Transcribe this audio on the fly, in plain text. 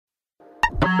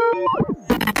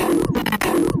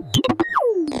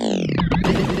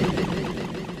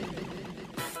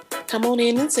Come on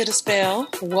in and sit a spell.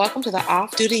 Welcome to the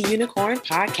Off Duty Unicorn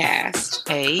Podcast.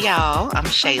 Hey y'all, I'm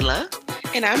Shayla.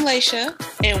 And I'm Laisha.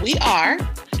 And we are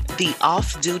the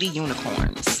Off Duty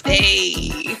Unicorns. Hey.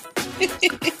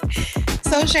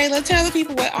 So Shayla, tell the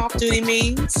people what off duty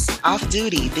means. Off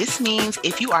duty. This means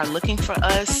if you are looking for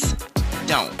us,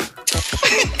 don't.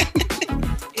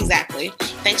 Exactly.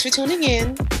 Thanks for tuning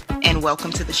in. And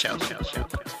welcome to the show.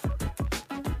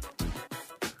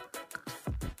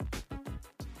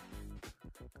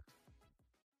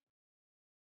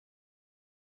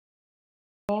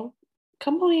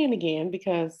 Come on in again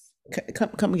because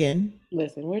come again.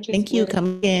 Listen,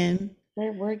 come again.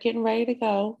 We're getting ready to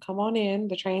go. Come on in.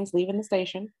 The train's leaving the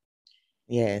station.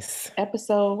 Yes.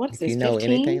 Episode, what's this? You know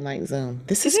 15? Anything like Zoom?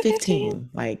 This is 15.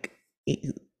 Like,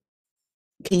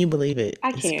 can you believe it?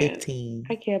 I can't. It's 15.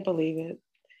 I can't believe it.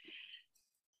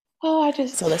 Oh,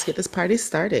 So let's get this party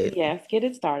started. Yes, get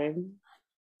it started.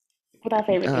 What our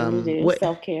favorite thing to do,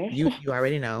 self-care. You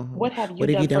already know. What have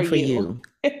you done for you?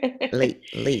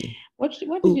 Lately. What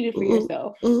did you do for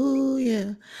yourself? Oh,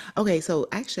 yeah. Okay, so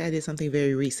actually I did something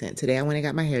very recent. Today I went and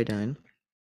got my hair done.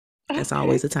 That's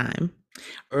always a time.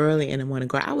 Early in the morning.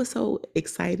 Girl, I was so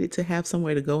excited to have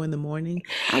somewhere to go in the morning.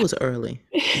 I was early.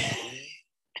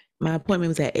 My appointment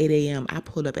was at 8 a.m. I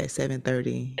pulled up at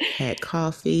 7:30, had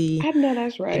coffee. I know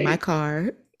that's right. In my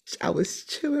car. I was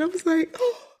chilling. I was like,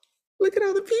 oh, look at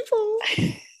all the people.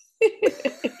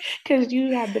 Because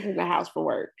you have been in the house for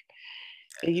work.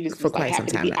 And you just for quite some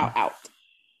time now.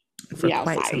 For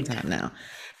quite some time now.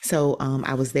 So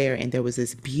I was there and there was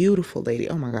this beautiful lady.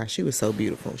 Oh my gosh, she was so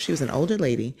beautiful. She was an older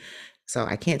lady. So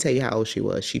I can't tell you how old she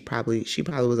was. She probably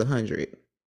was 100.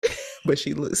 But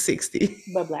she looked 60.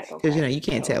 But black. Because you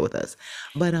can't tell with us.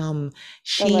 But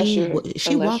she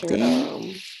walked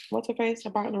in. What's her face? I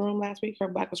brought in the room last week. Her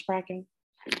black was cracking.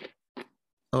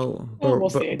 Oh,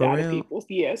 almost said people.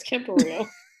 Yes, Kim Burrell.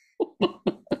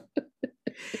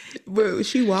 But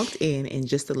she walked in, and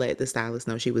just to let the stylist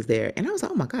know she was there, and I was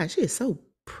like, oh my gosh, she is so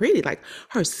pretty. Like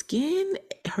her skin,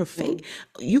 her face.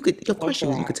 You could tell she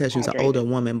was an older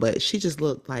woman, but she just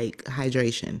looked like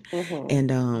hydration. And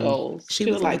goals. She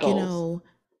was like,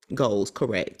 goals,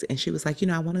 correct. And she was like,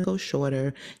 I want to go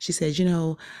shorter. She said,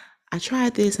 I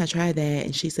tried this, I tried that.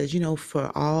 And she said,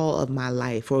 for all of my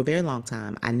life, for a very long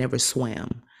time, I never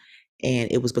swam.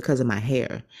 And it was because of my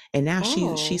hair. And now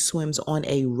she swims on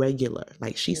a regular,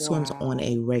 swims on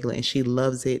a regular, and she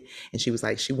loves it. And she was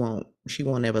like, she won't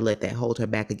ever let that hold her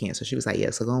back again. So she was like,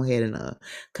 yeah, so go ahead and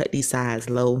cut these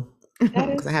sides low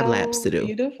because I have laps to do.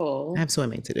 Beautiful. I have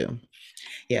swimming to do.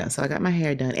 Yeah. So I got my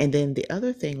hair done. And then the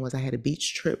other thing was I had a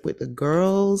beach trip with the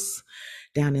girls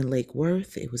down in Lake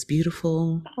Worth. It was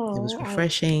beautiful. It was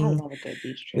refreshing. I love a good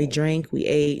beach trip. We drank, we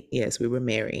ate. Yes, we were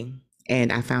merry.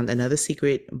 And I found another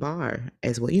secret bar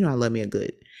as well. I love me a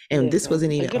good. And this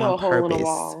wasn't even on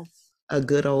purpose. A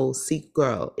good old secret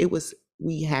girl. It was,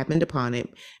 we happened upon it.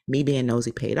 Me being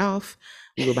nosy paid off.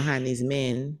 We were behind these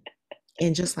men.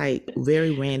 And just like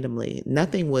very randomly,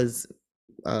 nothing was,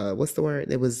 what's the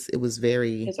word? It was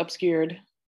very. It's obscured.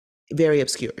 Very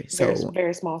obscure. So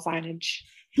very small signage.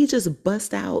 He just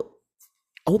bust out,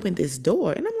 opened this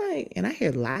door. And I'm like, and I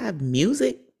hear live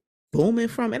music booming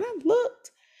from it. And I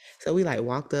looked. So we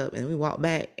walked up and we walked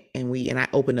back and I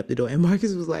opened up the door and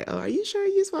Marcus was like, oh, are you sure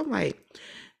you? So I'm like,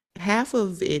 half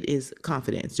of it is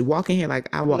confidence. To walk in here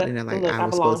I walked in there I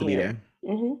was supposed to be there.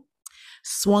 Mm-hmm.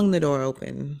 Swung the door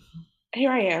open.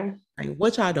 Here I am. Like,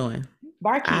 what y'all doing?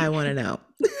 Barkeep. I want to know.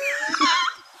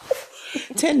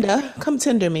 Tender, come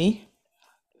tender me.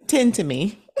 Tend to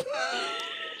me.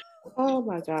 Oh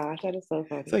my gosh, that is so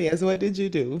funny. So yes, what did you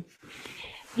do?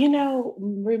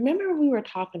 Remember we were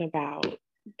talking about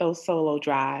those solo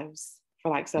drives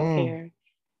for self-care.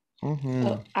 Mm-hmm.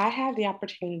 So I had the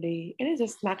opportunity, and it's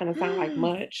just not going to sound like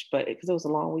much, but because it was a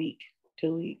long week,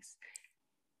 2 weeks,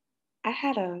 I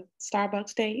had a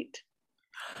Starbucks date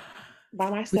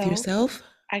by myself. With yourself?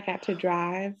 I got to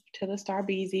drive to the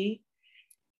Starbeezy,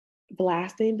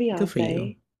 blasting Good for you.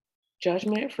 Beyonce,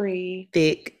 judgment free.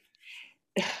 Thick.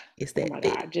 It's that oh my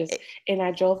thick. God, and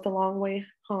I drove the long way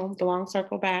home, the long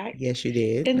circle back. Yes, you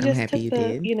did. And I'm happy you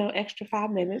did. Extra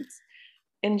 5 minutes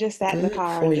and just sat in the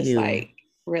car and just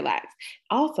relax.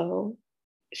 Also,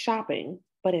 shopping,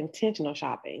 but intentional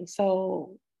shopping.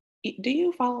 So, do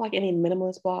you follow any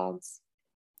minimalist blogs?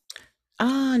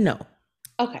 No.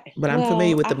 Okay. But I'm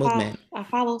familiar with the movement. I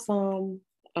follow some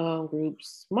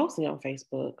groups, mostly on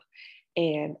Facebook,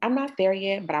 and I'm not there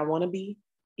yet, but I want to be.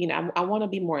 I want to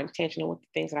be more intentional with the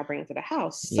things that I bring into the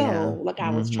house. Yeah. So, like, I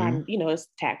was trying, it's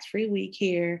tax-free week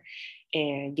here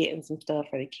and getting some stuff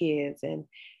for the kids. And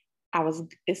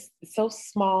it's so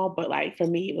small, but like for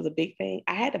me, it was a big thing.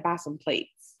 I had to buy some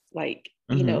plates, like,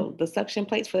 the suction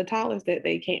plates for the toddlers that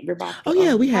they can't rip off Oh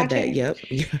yeah, we high have that. chair. Yep.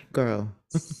 Yeah, girl.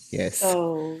 Yes.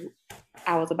 So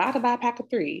I was about to buy a pack of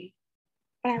 3,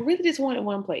 but I really just wanted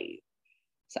one plate.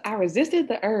 So I resisted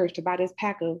the urge to buy this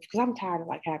pack of, because I'm tired of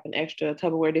like having extra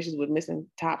Tupperware dishes with missing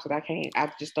tops that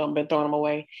I just don't been throwing them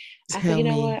away. I said, Tell you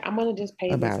know me what? I'm gonna just pay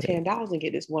this about it. $10 and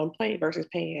get this one plate versus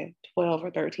paying 12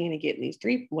 or 13 and getting these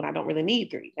 3 when I don't really need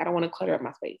 3. I don't want to clutter up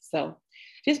my space. So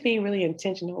just being really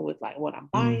intentional with like what I'm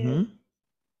buying.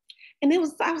 And I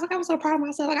was so proud of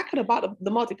myself. Like I could have bought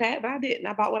the multi-pack, but I didn't.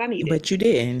 I bought what I needed. But you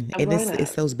didn't. I'm And growing it's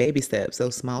up. those baby steps,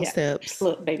 those small Yeah. steps.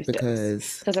 Look, baby steps.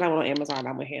 Because Because then I went on Amazon,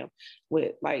 I'm with him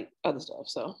with like other stuff.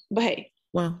 So, but hey,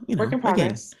 well, work in again,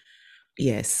 progress.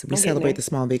 yes, we I'm getting celebrate there. the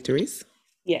small victories.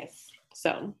 Yes.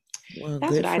 So Well,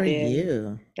 that's good what I for did.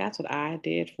 you. That's what I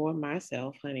did for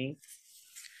myself, honey.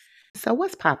 So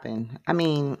what's popping? I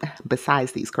mean,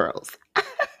 besides these curls.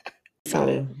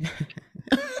 So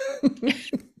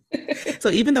so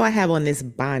even though I have on this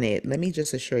bonnet, let me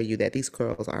just assure you that these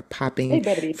curls are popping, They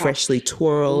better be popping. freshly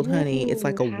twirled, honey. It's Ooh,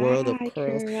 like a world of hi,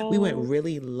 curls. curls. We went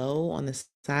really low on the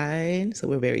side, so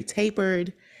we're very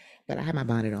tapered. But I have my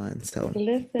bonnet on, so.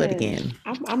 Listen, But again,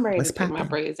 I'm ready what's to take my popping?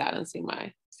 braids out and see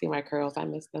my curls. I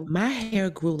miss them. My hair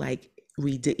grew like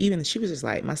even she was just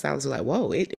like, my stylist was like,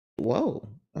 whoa.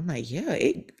 I'm like, yeah,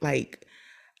 it like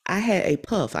I had a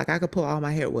puff. Like I could pull all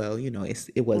my hair. Well,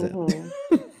 it wasn't.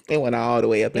 It went all the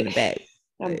way up in the back.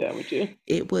 I'm done with you.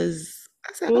 It was.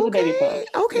 I said, It was a baby puff.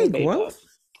 okay, growth.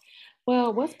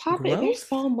 Well, what's popping? There's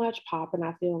Growth. so much popping.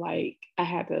 I feel like I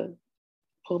had to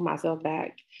pull myself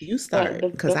back. You start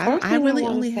But because the first I thing I really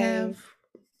want to only say, have.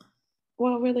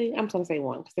 well, really, I'm just gonna say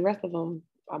one because the rest of them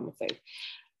I'm gonna say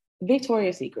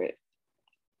Victoria's Secret.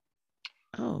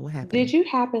 Oh, what happened? Did you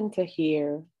happen to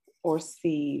hear or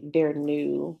see their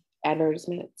new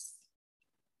advertisements?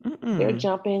 They're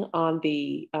jumping on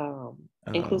the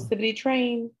inclusivity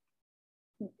train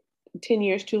 10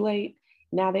 years too late.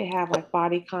 Now they have like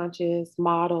body conscious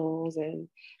models and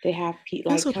they have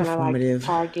like so kind of like performative.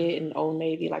 Target and Old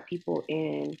Navy, like people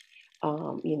in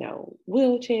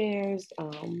wheelchairs.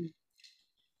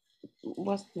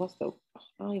 What's the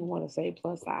I don't even want to say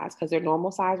plus size because they're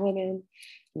normal size women,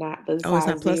 not the Oh, it's size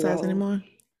not plus 0. size anymore.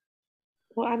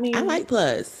 Well, I mean, I like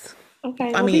plus. Okay.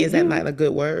 I Well, mean, is that not a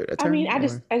good word? A term? I mean, I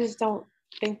just don't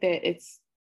think that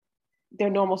they're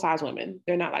normal size women.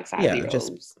 They're not like size 0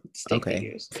 just stick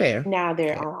figures. Fair. Now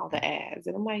they're on all the ads,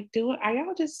 and I'm like, are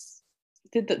y'all just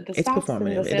did the stocks and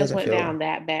the performative. sales went down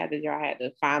that bad that y'all had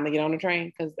to finally get on the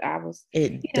train? Because I was,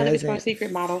 the Victoria's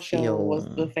Secret model show was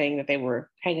the thing that they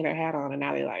were hanging their hat on, and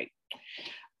now they're like,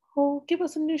 oh, give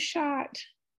us a new shot.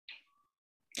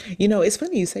 It's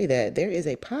funny you say that. There is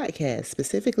a podcast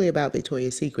specifically about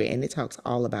Victoria's Secret, and it talks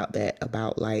all about that,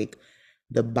 about like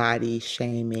the body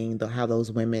shaming, how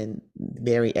those women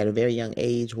at a very young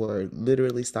age were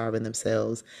literally starving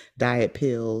themselves, diet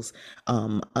pills,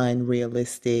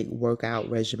 unrealistic workout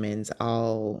regimens,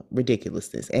 all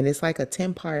ridiculousness. And it's like a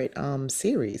 10-part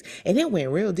series, and it went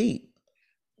real deep.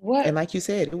 What? And like you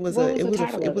said, it was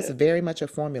very much a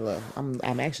formula.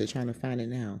 I'm actually trying to find it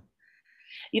now.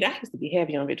 I used to be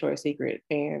heavy on Victoria's Secret,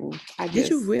 and Did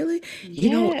you really?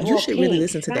 Yeah, you should really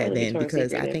listen to not that really then,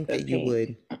 because I think that you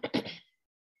would.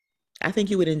 I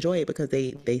think you would enjoy it because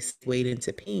they swayed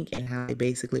into pink and how they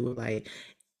basically were like,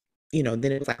 then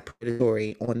it was like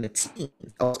predatory on the team.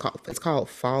 Oh, it's called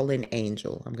Fallen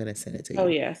Angel. I'm gonna send it to you. Oh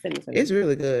yeah, send it to me. It's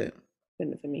really good.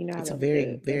 Send it to me. It's a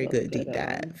very, very good deep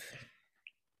dive.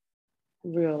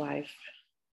 Real life.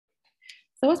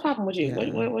 So what's popping with you?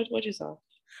 Yeah. What you saw?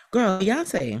 Girl,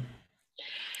 Beyonce.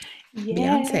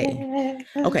 Yes.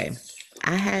 Beyonce. Okay.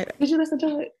 Did you listen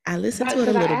to it? I listened to it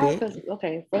a little bit.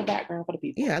 Okay, for the background for the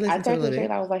people. Yeah, I listened to it a little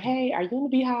bit. I was like, hey, are you in the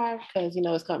Beehive? Because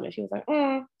it's coming. She was like,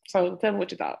 So tell me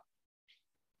what you thought.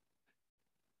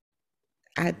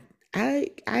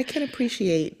 I can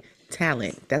appreciate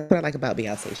talent. That's what I like about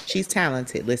Beyonce. She's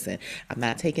talented. Listen, I'm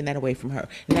not taking that away from her.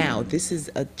 Now, this is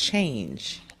a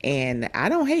change, and I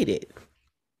don't hate it.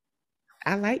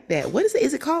 I like that. What is it?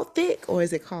 Is it called Thick, or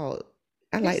is it called?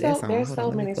 I like that song. There's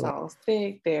so many songs.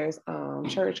 Thick. There's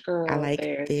Church Girl. I like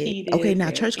there's Thick. Heated, okay, now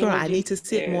Church Girl, Energy, I need to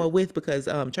sit more with, because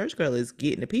Church Girl is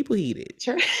getting the people heated.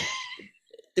 Church.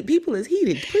 The people is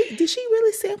heated. Did she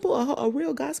really sample a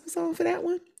real gospel song for that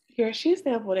one? Yeah, she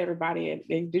sampled everybody.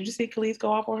 And did you see Khalees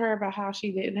go off on her about how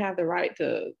she didn't have the right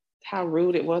to, how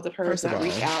rude it was of her to not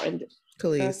reach out and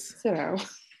Khalees. sit down.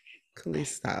 Khalees,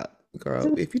 stop.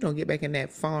 Girl, if you don't get back in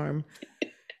that farm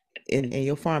and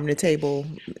your farm to table,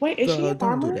 Wait, is she girl, a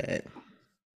don't do farmer? that.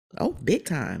 Oh, big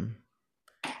time.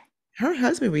 Her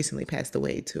husband recently passed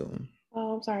away too.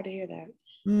 Oh, I'm sorry to hear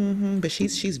that. But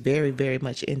she's very, very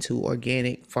much into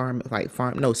organic farm, like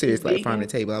farm. No, She's seriously, like farm to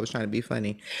vegan. table. I was trying to be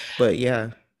funny, but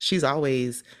yeah, she's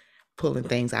always pulling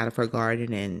things out of her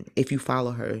garden. And if you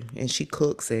follow her, and she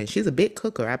cooks, and she's a big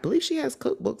cooker. I believe she has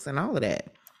cookbooks and all of that.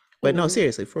 But no, Mm.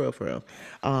 seriously, for real, for real.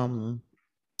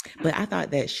 But I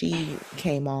thought that she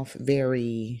came off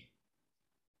very.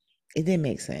 It didn't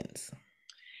make sense.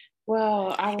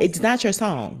 Well, It's not your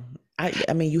song.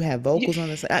 I mean, you have you, vocals on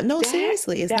this. No,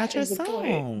 seriously, it's that not your is the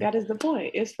point. song. That is the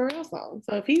point. It's Pharrell's song.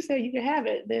 So if he said you can have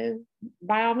it, then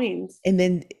by all means. And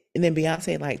then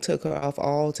Beyonce like took her off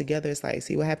altogether. It's like,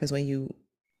 see what happens when you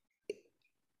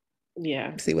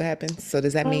Yeah. see what happens. So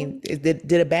does that mean Um,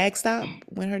 did a bag stop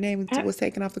when her name I, was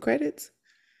taken off the credits?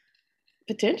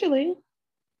 potentially.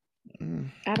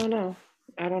 Mm. I don't know.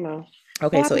 I don't know.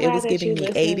 Okay, Well, so I'm it glad was that giving you me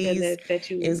listened and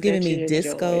 80s. It was giving that me you enjoyed.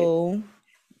 disco.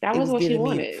 That It was was what she giving me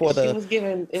wanted. She was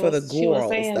giving it for the was she was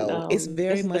girls saying, though. It's this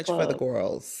very is the much for the club.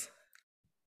 girls.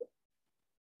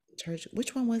 Church.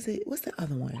 Which one was it? What's the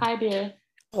other one? Hi dear.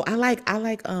 Oh, I like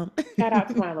Shout out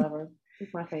to my lover. He's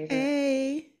my favorite.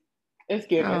 Hey. It's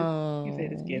given. You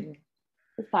said it's Oh. given.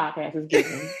 This podcast is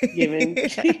giving. Giving.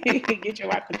 Get your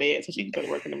wife to bed so she can go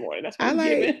to work in the morning. That's what I it's like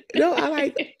giving. no,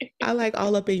 I like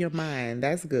all up in your mind.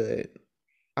 That's good.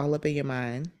 All up in your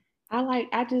mind. I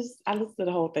listened to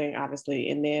the whole thing, obviously.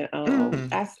 And then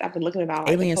Mm. I've been looking at all like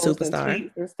the Alien posts and Superstar.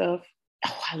 tweets and stuff.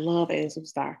 Oh, I love Alien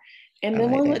Superstar. And I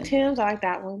then like one with that. Tim's, I like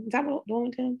that one. Is that the one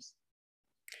with Tim's?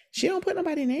 She don't put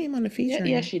nobody's name on the Yeah, yes,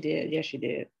 featuring. she did. Yes, she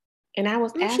did. And I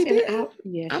was No, she asking didn't. out.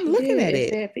 Yes, I'm she looking did. at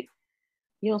It it. said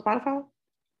you on Spotify?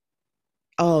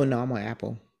 Oh no, I'm on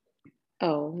Apple.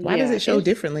 Oh, Why does yeah. it show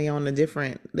differently on the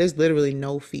different? There's literally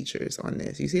no features on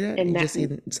this. You see that? And You that just see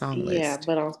the song yeah, list.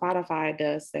 but on Spotify it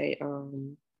does say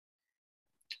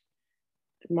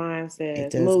mine It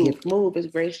says does give. Move is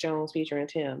Grace Jones featuring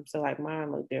Tim. So like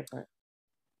mine look different.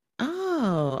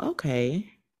 Oh, okay.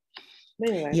 But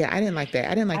anyway, Yeah, I didn't like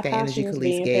that. I didn't like I that thought she energy was Khalees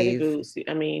being petty gave. boots.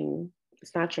 I mean,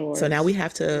 it's not So yours. You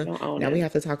don't own now we it.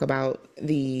 have to talk about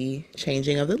the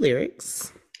changing of the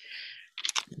lyrics,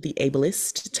 the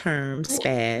ableist term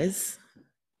spaz.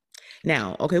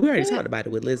 Now, okay, we already What? talked about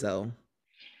it with Lizzo. Did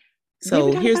we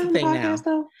So talk here's about the it on the thing podcast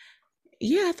now. though?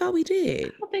 Yeah, I thought we I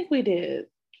did. don't think we did.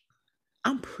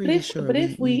 I'm pretty sure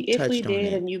If we touched on did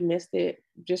it. and you missed it,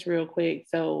 just real quick.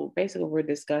 So basically, what we're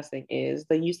discussing is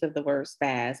the use of the word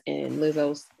spaz in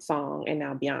Lizzo's song and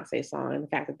now Beyonce's song, and the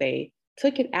fact that they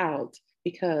took it out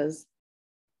because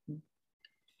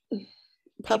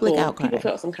Public people outcry.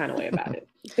 felt some kind of way about it.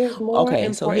 There's more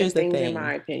Okay, so here's important the things, in thing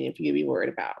my opinion, for you to be worried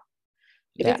about.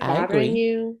 If that it's I bothering agree.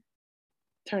 you,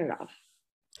 turn it off.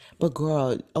 But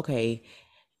girl, okay,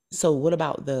 so what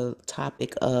about the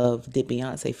topic of did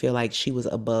Beyonce feel like she was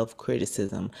above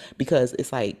criticism? Because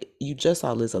it's like you just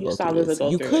saw Lizzo You go saw through Lizzo this. go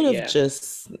You through could it, have yeah.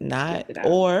 just Left not it out.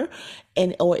 or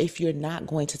if you're not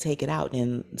going to take it out,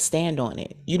 then stand on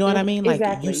it. You know what I mean? Like you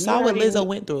Exactly. You saw what already Lizzo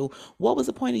went through. What was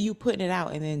the point of you putting it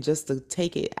out and then just to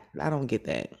take it? I don't get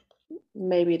that.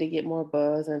 maybe to get more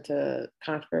buzz and to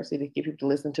controversy to get people to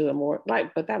listen to it more.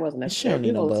 Like, but that wasn't She don't necessary.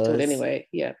 need no People listen to it buzz. anyway.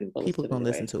 Yeah, people listen People to it gonna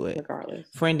listen anyway, to it. regardless.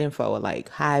 Friend and foe are like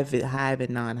hive and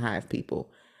non-hive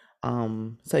people.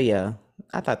 So yeah,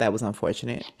 I thought that was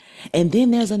unfortunate. And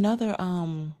then there's another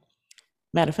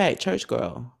matter of fact, Church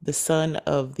Girl, the son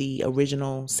of the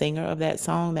original singer of that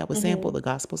song that was sampled, the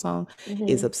gospel song,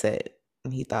 is upset.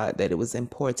 And he thought that it was in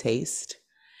poor taste.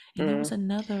 And there was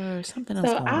something else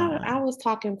So going I on. was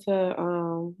talking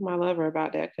to my lover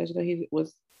about that because he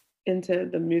was into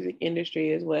the music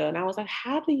industry as well, and I was like,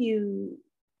 how do you,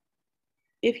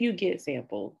 if you get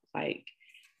sampled, like,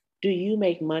 do you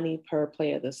make money per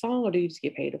play of the song, or do you just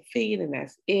get paid a fee and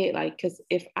that's it? Like, because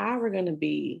if I were gonna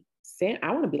be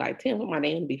I want to be like Tim. I want my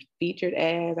name to be featured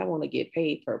as. I want to get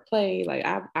paid per play. Like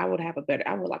I would have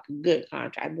I would like a good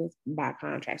contract. I buy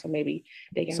contract. So maybe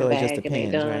they got a So it just bag and they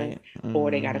depends, done, right?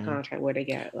 or they got a contract where they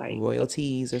got like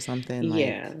Royalties or something like,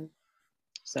 yeah.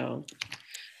 So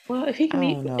well, if he I can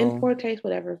be don't in know. poor taste,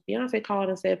 whatever. Beyonce called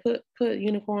and said, put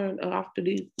unicorn off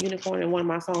the unicorn in one of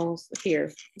my songs.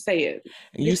 Here, say it.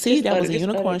 You see, that was a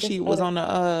unicorn. Just She was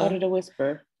utter the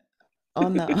whisper.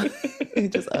 on the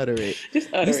just utter it. Just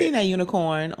You utter seen it. that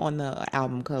unicorn on the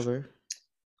album cover?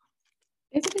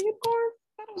 Is it a unicorn?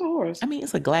 I thought it was a horse. I mean,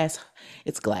 it's a glass.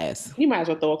 It's glass. You might as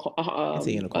well throw It's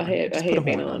a unicorn. a Just put a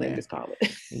headband horn on on and there. just call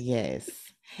it. Yes.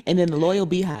 And then the Loyal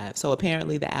Beehive. So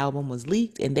apparently the album was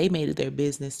leaked and they made it their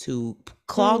business to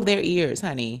clog Mm, their ears,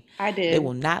 honey. I They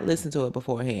will did. not listen to it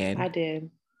beforehand. I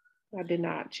did. I did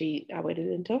not cheat. I waited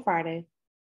until Friday.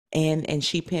 And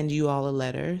she penned you all a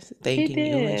letter She thanking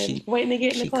you, and did. Waiting to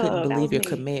get in the she couldn't club. That believe was your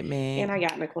me. And I commitment.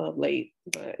 got in the club late,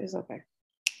 but it's okay.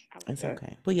 I like It's that.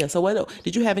 okay. But yeah, so what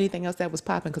did you have anything else that was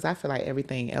popping? Because I feel like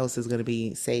everything else is gonna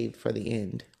be saved for the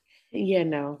end Yeah,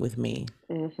 no. with me.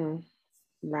 Mm-hmm.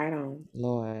 Right on.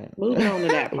 Lord. Moving on to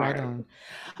that Right part. on.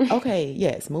 Okay,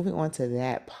 yes, moving on to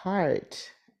that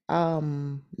part.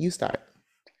 You start.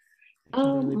 I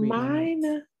can barely read my notes.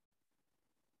 Mine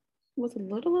was a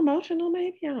little emotional,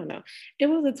 maybe. I don't know. It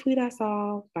was a tweet I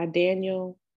saw by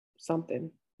Daniel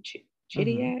something.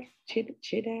 Mm-hmm.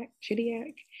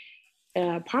 Chidiac.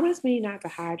 Promise me not to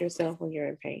hide yourself when you're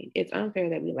in pain. It's unfair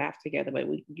that we laugh together, but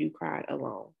you cried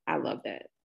alone. I love that.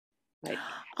 Like,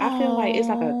 I feel like it's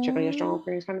like a check on your Oh, strong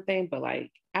friends kind of thing, but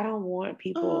like, I don't want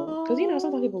people, because sometimes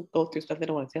oh. people go through stuff they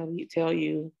don't want to tell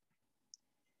you.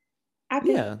 I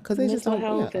think Yeah, because they just mental don't.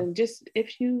 health Yeah, and just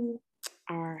if you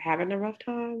are having a rough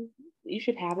time, you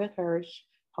should have the courage.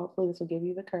 Hopefully, this will give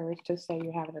you the courage to say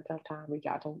you're having a tough time. Reach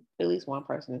out to at least one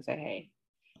person and say, "Hey,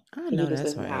 I can you know just that's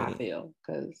listen to how I right. feel?"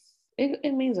 Because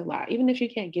it means a lot. Even if you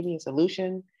can't give me a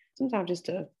solution, sometimes just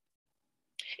to,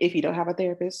 if you don't have a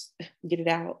therapist, get it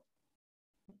out.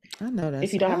 I know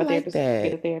If that's. you don't I have a like therapist,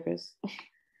 get a that. therapist.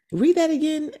 Read that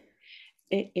again.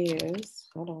 It is.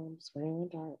 Hold on, I'm just wearing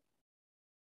dark.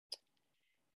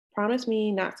 Promise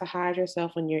me not to hide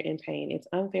yourself when you're in pain. It's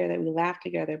unfair that we laugh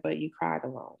together, but you cried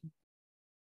alone.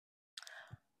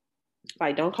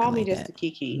 Like, don't I call me like just that. to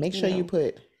kiki, Make sure you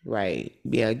put right.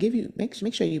 Yeah, give you make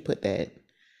sure you put that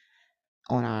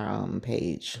on our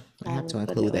page. I I have will to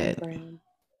put it include on the that. gram.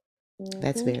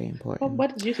 That's Mm-hmm. very Well, important.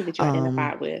 what did you see that you Um,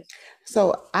 identified with?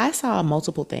 so I saw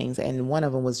multiple things, and one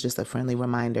of them was just a friendly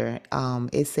reminder.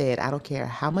 It said, "I don't care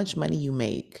how much money you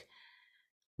make,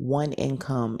 one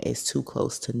income is too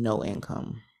close to no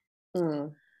income."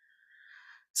 Mm,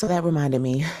 So that reminded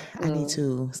me, I need mm,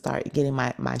 to start getting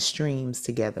my streams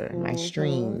together. My mm-hmm.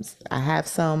 streams. I have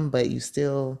some, but you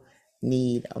still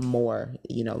need more.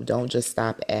 Don't just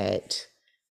stop at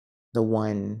the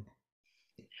one,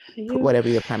 You whatever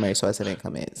your primary source of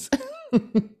income is.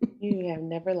 you have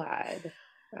never lied.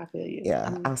 I feel you.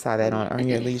 Yeah, I saw that I'm on Earn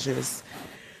Your Leisure's.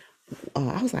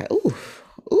 I was like, oof,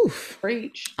 oof.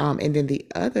 preach. And then the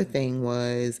other thing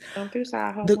was Come through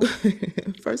side the hustle.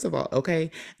 first of all,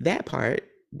 okay, that part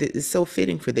is so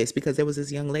fitting for this because there was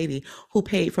this young lady who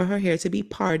paid for her hair to be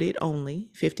parted only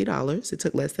 $50. It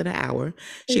took less than an hour.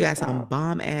 She Please got some stop.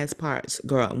 bomb ass parts,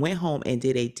 girl, went home and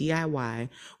did a DIY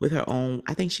with her own.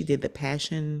 I think she did the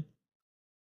passion.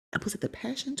 Was it the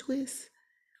passion twist?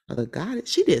 Or the goddess?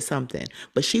 She did something,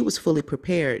 but she was fully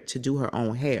prepared to do her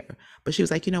own hair. But she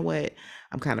was like, you know what?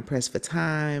 I'm kind of pressed for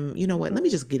time. You know what? Let me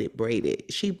Mm-hmm. just get it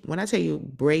braided. When I tell you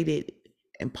braided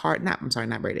and I'm sorry,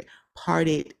 not braided,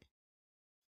 parted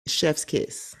chef's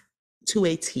kiss to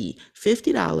a T.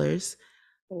 $50,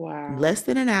 less Wow.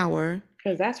 than an hour,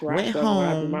 Because that's where I went struggle when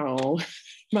I do my home, own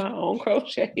my own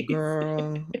crochets.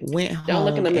 girl, went Don't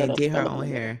look in home the and middle. did Don't her look in own the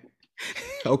middle. hair.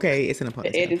 Okay, it's in a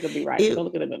The ponytail. edges will be right, but don't It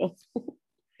look in the middle.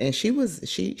 and she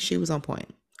was on point.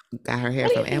 Got her hair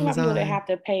What do you from think about people that Amazon. have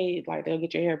to pay, like they'll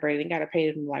get your hair braided and got to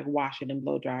pay them like wash it and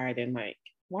blow dry it and like,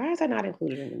 why is that not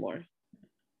included anymore?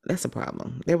 That's a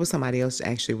problem. There was somebody else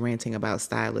actually ranting about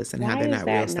stylists and how Why they're is not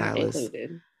real that not stylists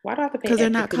included? Why do I have to pay because they're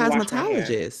extra not for people to wash my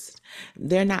hair? cosmetologists.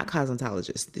 They're not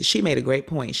cosmetologists. She made a great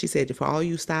point. She said, for all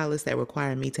you stylists that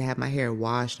require me to have my hair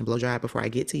washed and blow dried before I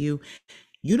get to you,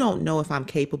 you don't know if I'm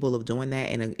capable of doing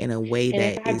that in a way And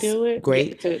if that I is do it,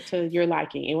 great. get to your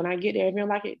liking. And when I get there, if you don't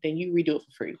like it, then you redo it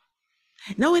for free.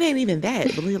 No, it ain't even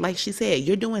that. But like she said,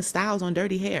 you're doing styles on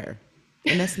dirty hair,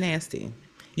 and that's nasty.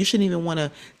 You shouldn't even want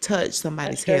to touch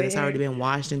somebody's Touch hair dirty that's already hair. been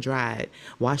washed and dried,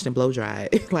 washed and blow dried.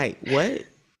 Like what?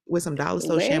 With some dollar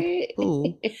store Wait.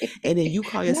 shampoo, and then you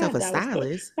call yourself Not a dollar store.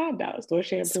 stylist? Not dollar store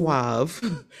shampoo. Suave,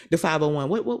 the 501.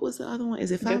 What was the other one?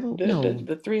 Is it The 50? the the, No,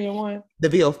 the 3-in-1. the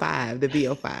VO5. The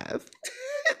VO5.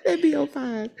 That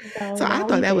VO5. No, So now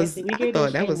we fancy. We I get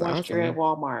this thought that shea was moisture at awesome.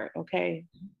 Walmart. Okay.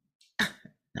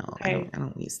 No, I don't. Okay. I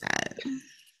don't use that.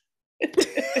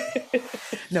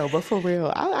 No, but for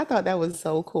real, I thought that was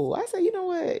so cool. I said, you know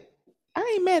what?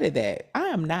 I ain't mad at that. I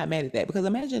am not mad at that because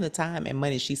imagine the time and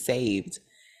money she saved.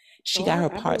 She Oh, got her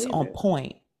I parts believe on it.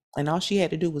 point, and all she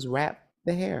had to do was wrap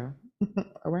the hair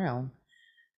around.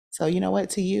 So you know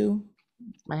what? To you,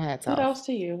 my hat's off. Kudos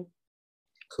to you.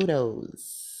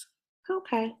 Kudos.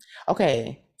 Okay.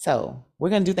 Okay, so we're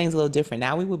gonna do things a little different.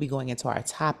 Now we will be going into our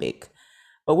topic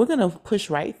But we're gonna push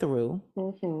right through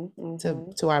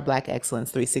Mm-hmm. to our Black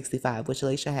Excellence 365, which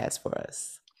Alicia has for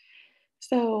us.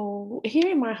 So here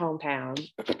in my hometown,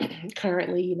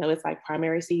 currently, it's like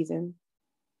primary season.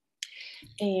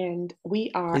 And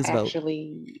we are Please vote.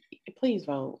 actually, please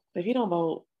vote. If you don't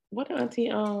vote, what did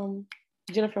Auntie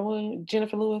Jennifer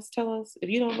Lewis tell us? If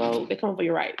you don't vote, they're coming for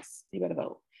your rights. You better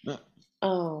vote.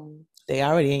 They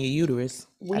already in your uterus.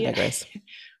 I We digress.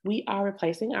 we are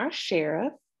replacing our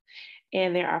sheriff,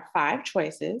 and there are 5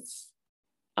 choices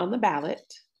on the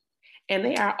ballot, and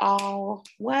they are all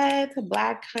what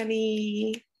Black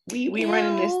honey. We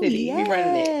running this city. Yes. We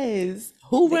running it.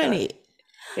 Who run it?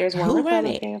 There's one Who run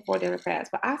it? Republican, 4 Democrats.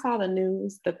 But I saw the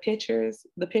news, the picture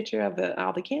of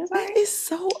all the campsites. That is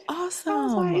so awesome. I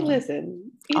was like,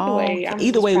 listen, either way, I'm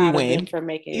either just way proud we of them win. for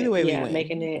making Either it. way Yeah, we win.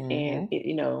 making it, and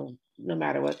no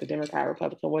matter what the Democrat,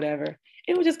 Republican, whatever,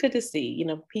 it was just good to see,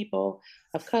 people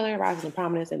of color rising to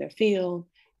prominence in their field,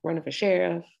 running for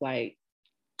sheriff, like.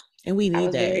 And we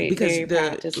need that very, because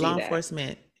very the law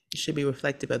enforcement should be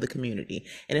reflective of the community.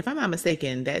 And if I'm not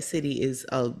mistaken, that city is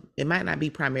it might not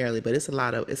be primarily, but it's a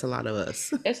lot of us. It's a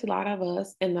lot of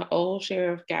us. And the old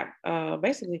sheriff got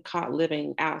basically caught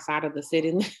living outside of the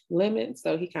city limits,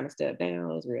 so he kind of stepped down.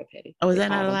 It was real petty. Oh, is that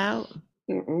not allowed?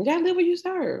 You gotta live where you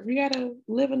serve. You gotta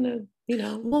live in the,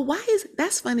 Well, why is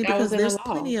that's funny because there's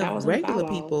plenty of regular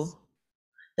people.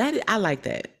 That I like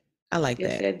that. I like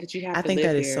that. Said that you have I to think live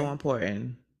that is here. so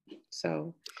important.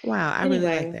 So wow, I really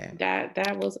like that.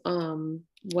 That was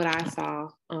what I saw.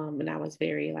 And I was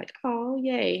very like, oh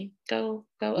yay, go.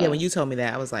 Yeah, when you told me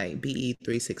that, I was like BE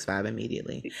 365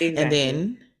 immediately.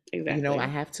 Exactly. And then I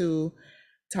have to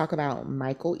talk about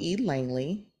Michael E.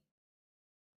 Langley.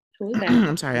 Who is that?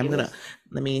 I'm sorry, I'm gonna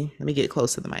let me get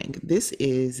close to the mic. This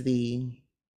is the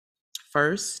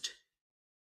first,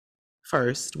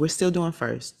 we're still doing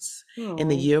firsts. In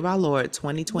the year of our Lord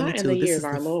 2022, this is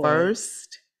the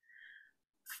first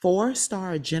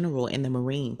 4-star general in the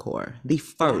Marine Corps, the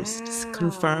first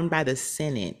confirmed by the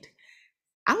Senate.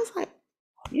 I was like,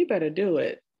 you better do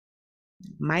it,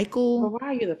 Michael. But why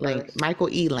are you the first? Michael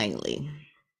E. Langley.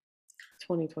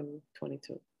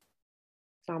 2022.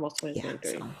 It's almost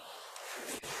 2023. Yeah,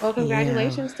 well,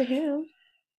 congratulations to him.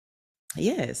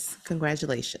 Yes,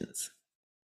 congratulations.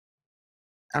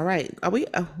 All right, are we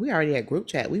already at group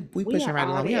chat? We pushing right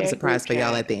along. We have a surprise for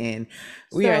y'all at the end.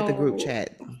 We are at the group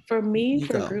chat. For me,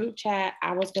 for group chat,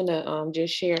 I was gonna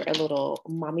just share a little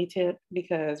mommy tip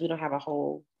because we don't have a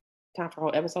whole time for a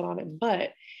whole episode on it.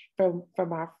 But for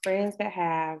my friends that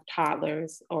have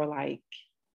toddlers or like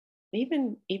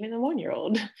even a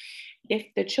 1-year-old, if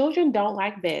the children don't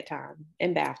like bedtime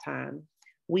and bath time,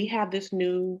 we have this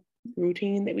new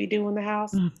routine that we do in the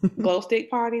house. Glow stick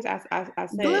parties. I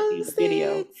sent you the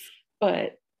video,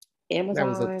 but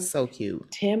Amazon, that was so cute.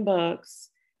 $10,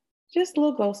 just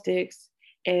little glow sticks.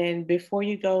 And before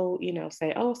you go,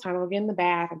 say, oh, it's time to get in the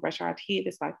bath and brush our teeth.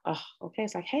 It's like, oh, okay.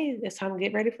 It's like, hey, it's time to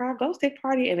get ready for our glow stick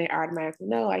party. And they automatically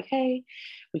know, like, hey,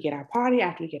 we get our party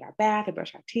after we get our bath and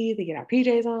brush our teeth and get our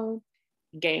PJs on.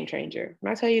 Game changer.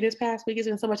 When I tell you this past week, it's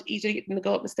been so much easier getting to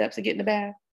go up the steps and get in the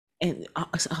bath. And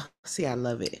see, I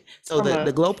love it. So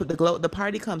the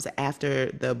party comes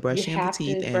after the brushing of the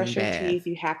teeth and brush bath. your teeth.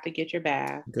 You have to get your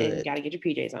bath. Good. And you got to get your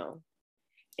PJs on.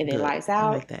 And then lights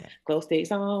out. Like that. Glow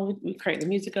sticks on. We crank the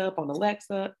music up on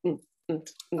Alexa.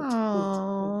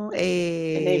 Oh,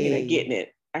 hey. And they be getting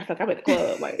it. I feel like I'm at the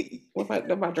club. Like, what's my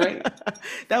drink?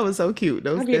 That was so cute.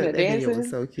 That video was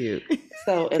so cute.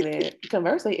 So, and then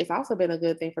conversely, it's also been a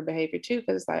good thing for behavior too,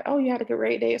 because it's like, oh, you had a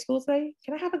great day at school today.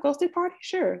 Can I have a glow stick party?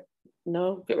 Sure.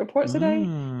 No good reports today.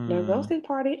 No glow stick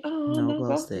party. Oh, no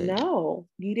glow stick. No,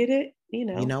 you did it. You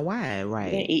know why,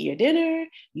 right? You didn't eat your dinner.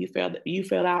 You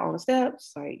fell out on the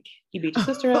steps. Like you beat your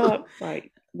sister up.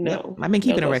 Like no. Yep. I've been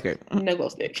keeping a record. No glow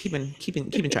stick. Keeping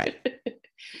track.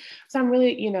 So I'm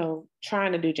really,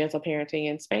 trying to do gentle parenting,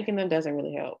 and spanking them doesn't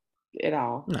really help at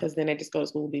all, because then they just go to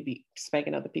school and be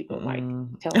spanking other people, like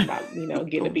tell them about,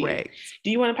 getting a beat. Do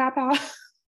you want a pow?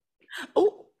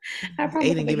 Oh,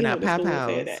 Aiden giving out pow.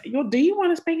 Do you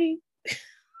want a spanking?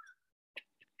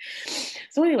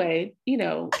 So anyway,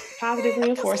 positive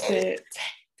reinforcement.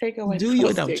 Take away. Do you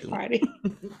or don't you? Party.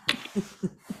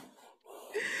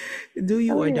 Do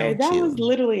you or don't you? That was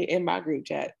literally in my group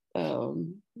chat.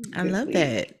 I love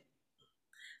that.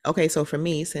 Okay, so for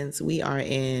me, since we are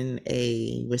in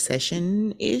a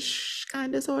recession-ish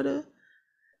kind of sort of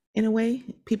in a way,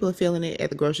 people are feeling it at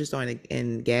the grocery store,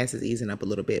 and gas is easing up a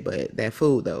little bit. But that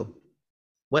food though,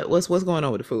 what's going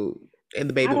on with the food and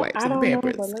the baby wipes and the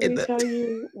Pampers? Know, but let me tell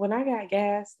you, when I got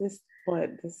gas this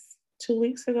 2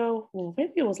 weeks ago, well,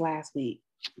 maybe it was last week.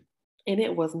 and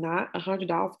it was not $100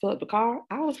 to fill up the car.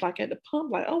 I was like at the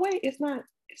pump, like, oh wait, it's not.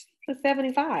 It's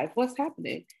 75. What's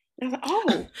happening? And I was like,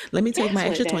 oh, Let me take gas my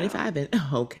went extra down. 25 and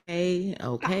okay, I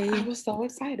okay. was so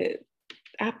excited.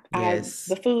 Yes.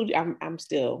 The food, I'm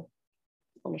still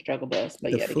on a struggle bus,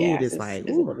 but The yeah, the food gas is like,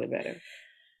 is a little ooh. bit better.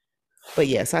 But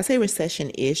yeah, so I say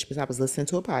recession-ish because I was listening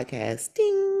to a podcast.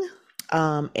 Ding.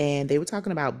 And they were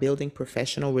talking about building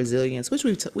professional resilience, which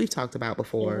we've talked about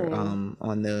before Mm-hmm.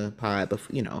 on the pod, but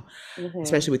Mm-hmm.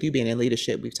 especially with you being in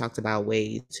leadership, we've talked about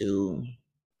ways to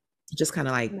just kind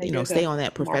of like, Make stay yourself on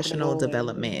that professional marketable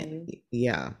development. and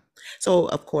Yeah. So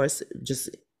of course, just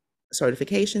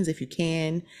certifications if you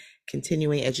can,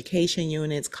 continuing education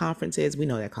units, conferences, we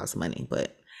know that costs money,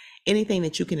 but anything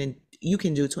that you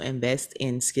can do to invest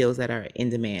in skills that are in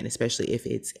demand, especially if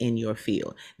it's in your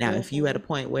field. Now, if you at a mm-hmm.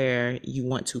 point where you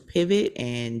want to pivot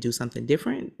and do something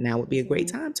different, now would be a great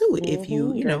time too. If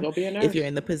Mm-hmm. Girl, go be a if you're nurse.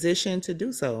 in the position to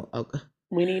do so. Oh,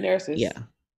 We need nurses. yeah.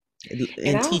 And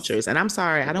And I was teachers. And I'm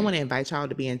sorry, I don't want to invite y'all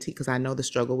to be in because I know the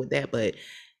struggle with that, but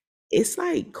it's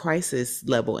like crisis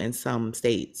level in some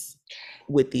states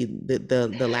with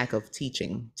the lack of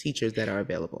teachers that are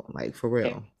available, like for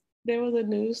real. there was a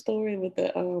news story with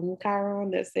the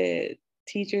Chiron that said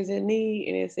teachers in need,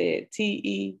 and it said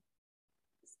TEER.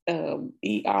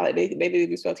 Like they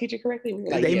didn't spell teacher correctly. We were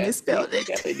like, They yeah, misspelled we it.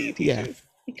 definitely need Yeah. teachers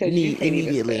because you Need can't even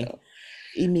immediately. spell.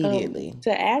 Immediately.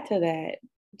 To add to that,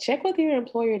 check with your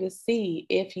employer to see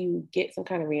if you get some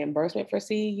kind of reimbursement for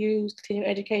CEUs, continuing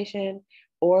education,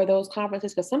 or those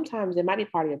conferences, because sometimes it might be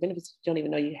part of your benefits you don't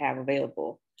even know you have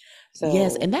available.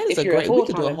 Yes, So and that is if a you're a great we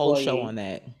could do full-time a whole show employee, on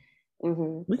that. We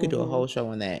mm-hmm, could do a mm-hmm. whole show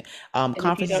on that. And if you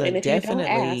Conferences don't, are and if you don't ask,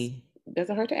 definitely, it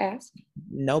doesn't hurt to ask.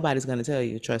 nobody's going to tell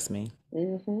you, trust me.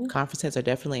 Mm-hmm, Conferences are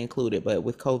definitely included, but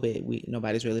with COVID,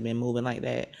 nobody's really been moving like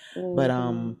that. But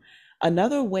mm-hmm.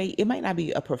 another way, it might not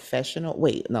be a professional.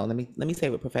 Wait, no, let me say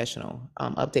with professional.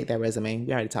 Update that resume.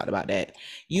 We already talked about that.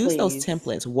 Use those Please.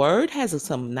 templates. Word has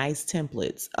some nice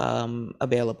templates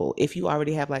available. If you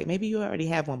already have, like, maybe you already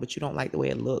have one, but you don't like the way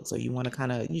it looks, or you want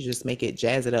to you just make it,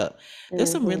 jazz it up.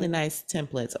 There's some really Mm-hmm. nice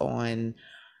templates on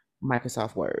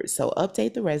Microsoft Word. So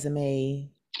update the resume.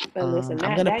 But listen, I'm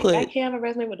that gonna that that put, Canva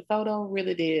resume with the photo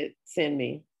really did send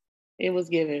me. It was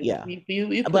given. yeah.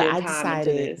 You put But in time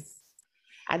into this.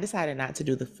 I decided not to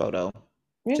do the photo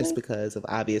just Really? because of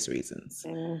obvious reasons.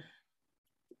 Mm.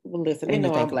 Well, listen, they When you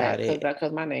know I'm think black about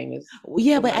because it, my name is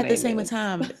yeah, what but my at the name same is.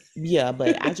 time, yeah,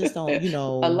 but I just don't,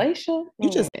 Alacia? you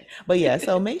Mm. just, but yeah,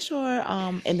 so make sure,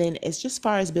 and then it's just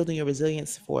far as building your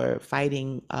resilience for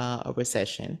fighting a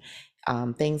recession.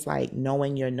 Things like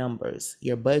knowing your numbers,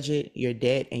 your budget, your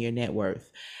debt, and your net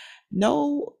worth.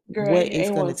 Know Girl, what your it's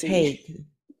going to A1C. take.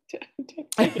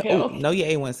 Take your Oh, health. know your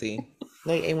A1C.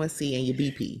 Know your A1C and your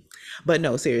BP. But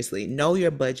no, seriously, know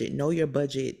your budget. Know your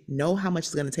budget. Know how much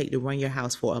it's gonna take to run your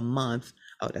house for a month.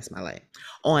 Oh, that's my light.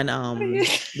 On What are you?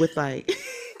 with like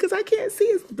because I can't see,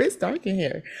 it's a bit dark in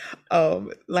here.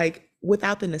 Like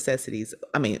without the necessities.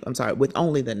 I mean, I'm sorry, with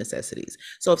only the necessities.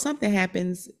 So if something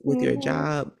happens with your Mm-hmm.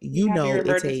 job, You have your it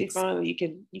emergency takes fund. You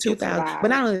can 2,000, but survive.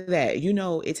 not only that,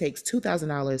 it takes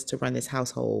 $2,000 to run this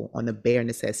household on the bare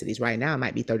necessities. Right now it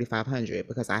might be 3,500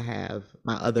 because I have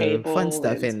my other fun Cable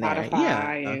stuff and in there. Yeah.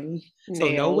 Spotify and So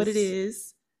nails. know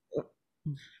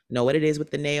what it is with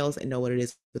the nails and know what it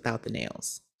is without the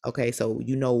nails. Okay, so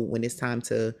when it's time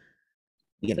to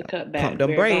To cut pump back them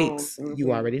bare bones. brakes, you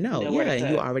Mm-hmm. already You know. know where Yeah, to and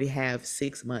you cut. already have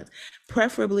 6 months,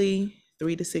 preferably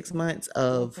 3 to 6 months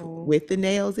of Mm-hmm. with the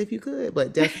nails if you could,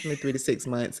 but definitely 3 to 6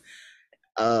 months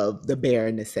of the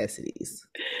bare necessities.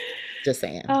 Just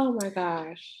saying. Oh my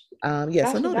gosh.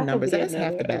 Yeah, so know the That should numbers. be That's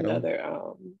half the battle.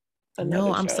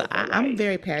 No, another show for I'm like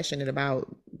very passionate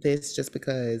about this just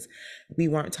because we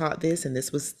weren't taught this, and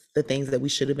this was the things that we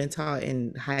should have been taught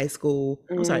in high school.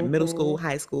 I'm sorry, middle school, mm-hmm.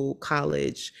 high school,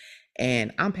 college.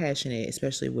 And I'm passionate,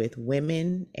 especially with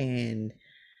women, and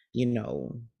you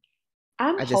know,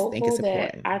 I'm I just think hopeful it's that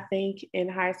important. I think in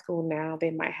high school now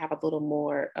they might have a little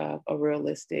more of a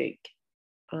realistic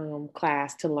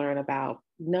class to learn about.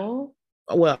 No,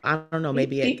 Well, I don't know,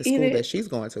 maybe at the school either that she's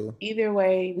going to. either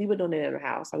way, we've been doing it in the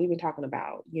house. So we've been talking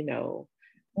about, Oh yeah,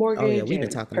 mortgage we've been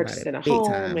and talking about purchasing it a big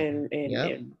home time. and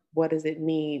Yep. what does it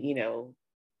mean,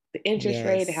 the interest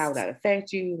rate and how Yes. that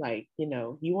affect you. Like, you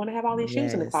want to have all these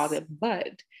shoes in the Yes. closet,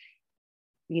 but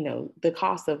the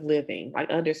cost of living, like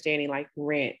understanding like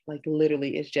rent, like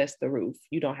literally it's just the roof.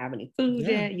 You don't have any food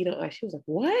Yeah. yet. Like she was like,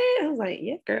 what? I was like,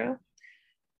 yeah, girl.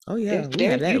 Oh yeah, we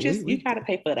have There's that. you gotta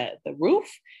pay for the roof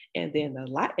and then the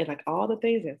light and like all the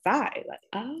things inside. Like,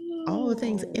 all the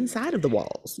things oh inside of the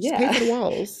walls. Just pay yeah. for the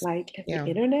walls. Like if the Yeah.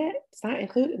 internet it's not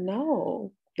included.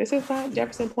 No. This is not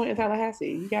Jefferson Point in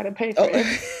Tallahassee. You got to pay for Oh,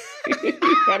 every.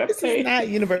 You got to this is pay. not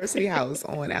University House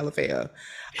on Alafaya.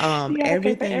 You got to pay for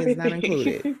Everything is not everything.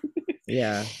 included.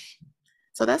 Yeah.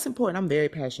 So that's important. I'm very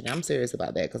passionate. I'm serious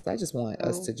about that because I just want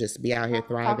us So to just be out here talk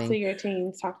to thriving. your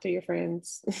teens, talk to your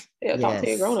friends, yeah, talk to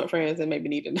your Yes. grown up friends and maybe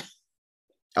need to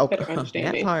Oh, better understand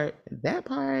that me. part. That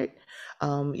part.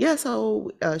 Yeah.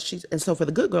 So she's and so for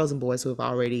the good girls and boys who have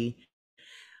already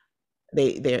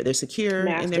they're secure in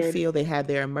their Mastered. field. They have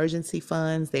their emergency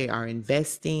funds. They are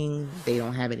investing. They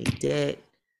don't have any debt.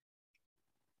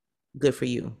 Good for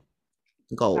you.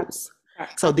 Goals.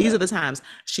 So Clap it these are up. the times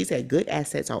she said good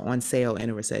assets are on sale in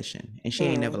a recession, and she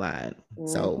ain't never Mm. lied.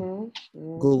 So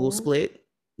Mm-hmm. Google Mm-hmm. split.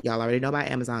 Y'all already know about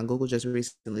Amazon. Google just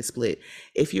recently split.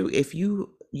 If you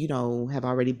have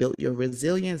already built your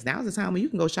resilience, now's the time when you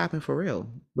can go shopping for real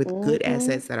with good Mm-hmm.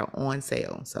 assets that are on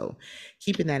sale. So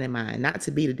keeping that in mind, not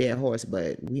to beat a dead horse,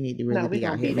 but we need to No, really we be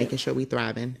out gonna here beat it. making sure we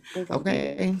thriving. We gonna beat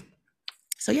it. Okay.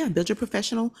 So yeah, build your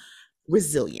professional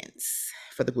resilience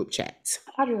for the group chat.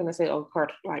 I thought you were gonna say, oh,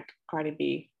 like Cardi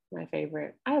B, my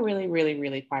favorite. I really, really,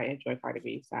 really quite enjoy Cardi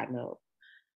B. Side note,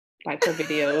 like her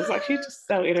videos, like she's just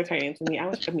so entertaining to me. I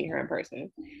wish I could meet her in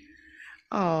person.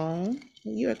 Oh,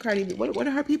 you're a Cardi B. What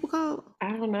are her people called?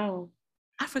 I don't know.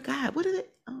 I forgot. What is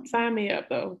it? Sign me up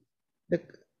though. The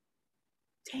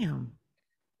damn.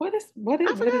 What is what I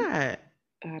is what is forgot.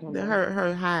 I don't The, know.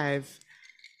 her hive.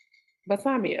 But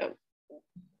sign me up.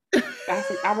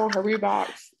 I want her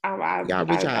Reeboks. Y'all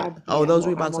reach out. Oh, Yeah, those I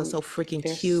Reeboks are want. so freaking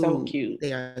They're so cute. cute.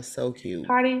 They are so cute.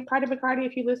 Cardi,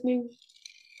 if you're listening,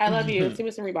 I love you. Send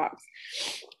me some Reeboks.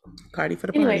 Cardi for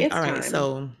the Anyway, party. it's All right, time.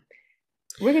 so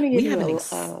We're gonna give we you have an a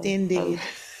extended.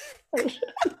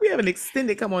 We have an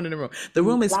extended. Come on in the room. The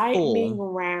room is lightning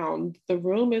full. round. The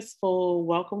room is full.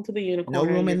 Welcome to the No unicorn.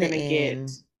 room in the inn.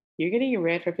 You're getting your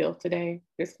red for pills today.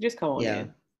 Just come on Yeah.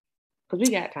 in because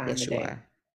we got time Yes, you today. are.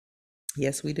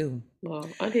 Yes, we do.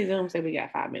 Well, Auntie Zoom said we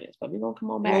got 5 minutes, but we're gonna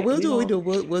come on Well, back. we'll do what we do.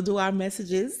 We'll do our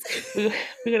messages. We're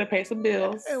gonna pay some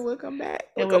bills, And we'll come back.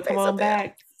 and We'll we'll go pay come some on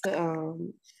back bills.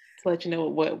 to let you know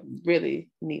what really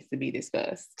needs to be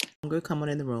discussed. We're coming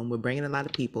in the room. We're bringing a lot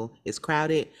of people. It's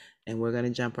crowded, and we're gonna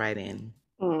jump right in.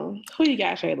 Who you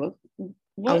got, Shayla?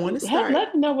 I want to start.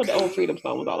 Let me know what the old Freedom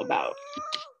Song was all about.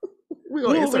 We're We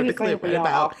gonna don't insert really the sing clip for right y'all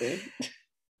about. often.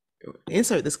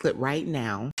 Insert this clip right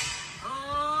now.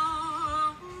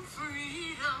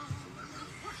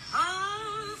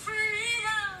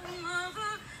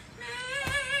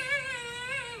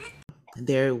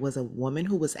 There was a woman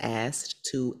who was asked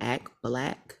to act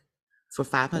black for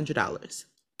 $500.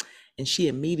 And she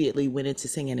immediately went into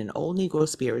singing an old Negro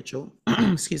spiritual.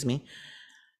 Excuse me.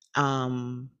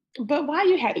 But why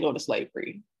you had to go to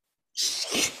slavery?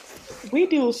 We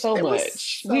do so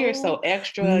much. We are so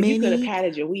extra. You could have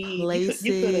patted your weed.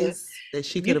 Places that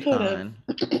she could You have could have.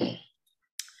 gone.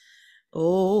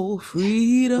 Oh,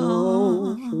 freedom.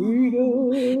 Oh,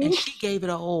 freedom. And she gave it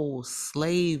a old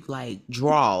slave like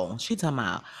drawl. She talking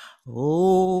about,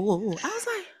 oh, I was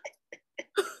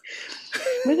like,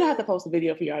 we're gonna have to post a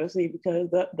video for y'all to see because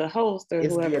the host or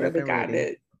it's whoever, good the and guy ready.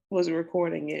 that was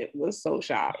recording it was so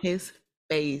shocked. His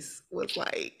face was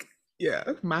like, yeah,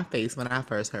 my face when I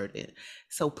first heard it.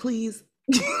 So please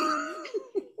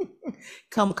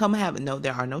come have no,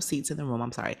 there are no seats in the room.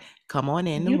 I'm sorry. Come on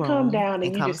in the You room come down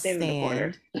and you come just stand in the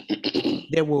corner.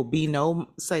 There will be no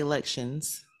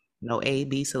selections, no A,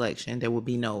 B selection. There will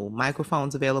be no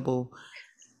microphones available.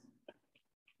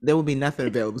 There will be nothing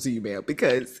available to you, ma'am,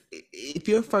 because if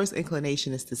your first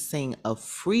inclination is to sing a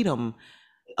freedom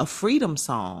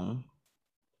song,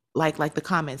 like the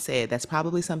comment said, that's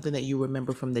probably something that you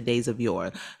remember from the days of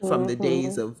yore, from the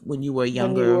days of when you were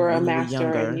younger, when you were a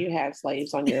master and you had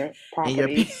slaves on your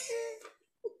properties,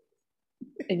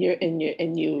 and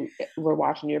you were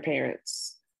watching your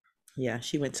parents. Yeah,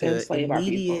 she went to enslave our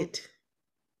people.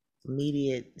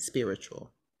 Immediate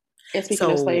spiritual. And speaking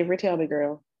of slavery, tell me,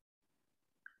 girl.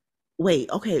 Wait,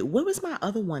 okay, what was my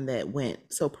other one that went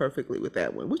so perfectly with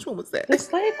that one? Which one was that? The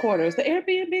slave quarters, the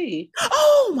Airbnb.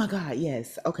 Oh my God,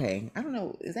 yes. Okay, I don't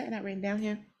know. Is that not written down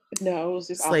here? No, it was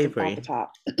just slavery. Off the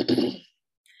top.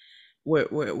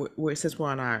 We're since we're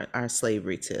on our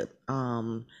slavery tip,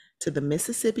 to the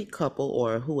Mississippi couple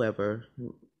or whoever,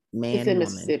 man, it's in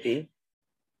woman, Mississippi,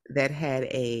 that had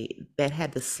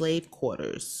the slave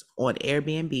quarters on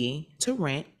Airbnb to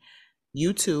rent.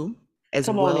 You too, as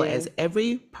well as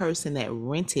every person that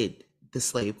rented the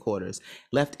slave quarters,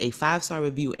 left a 5-star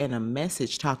review and a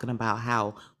message talking about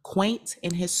how quaint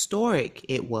and historic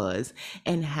it was,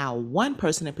 and how one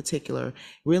person in particular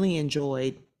really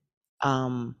enjoyed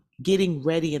getting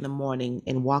ready in the morning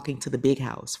and walking to the big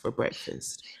house for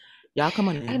breakfast. Y'all come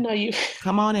on I in. know you.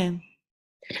 Come on in.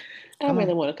 Come on.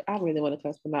 I really want to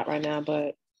cuss them out right now,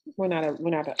 but we're not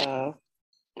a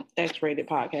X-rated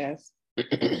podcast.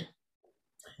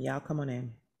 Y'all come on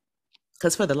in.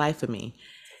 Because for the life of me,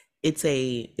 it's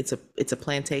a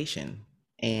plantation,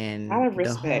 Out and of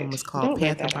the home was respect, called don't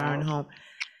let Panther that Barn out. Home,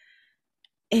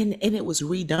 and it was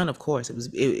redone. Of course,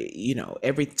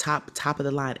 every top of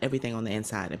the line, everything on the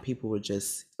inside, and people were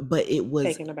just. But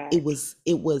Taken aback. it was.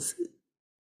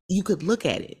 You could look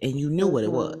at it and you knew what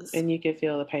it was, and you can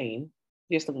feel the pain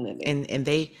just looking at it.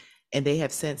 And they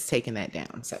have since taken that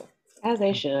down. So as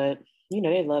they should.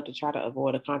 They love to try to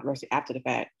avoid a controversy after the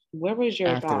fact. Where was your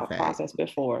after the thought fact, process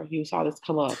before you saw this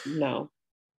come up? No.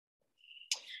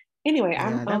 Anyway,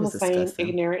 I'm yeah, that on the was same disgusting.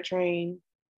 ignorant train.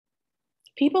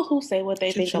 People who say what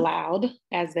they Choo think choo. aloud,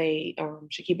 as they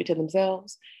should keep it to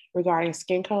themselves regarding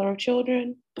skin color of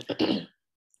children.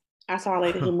 I saw a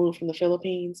lady who moved from the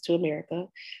Philippines to America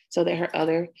so that her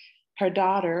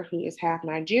daughter, who is half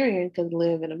Nigerian, could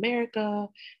live in America,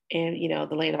 and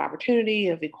the land of opportunity,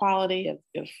 of equality, of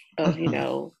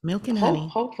Milk and honey.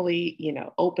 hopefully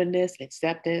openness,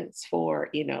 acceptance for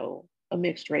a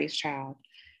mixed race child.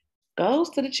 Goes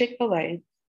to the Chick-fil-A,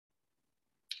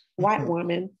 white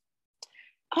woman.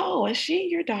 Oh, is she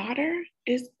your daughter?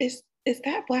 Is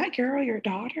that black girl your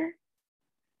daughter?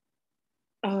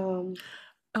 Ma'am,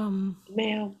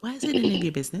 Why is it any of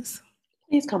your business?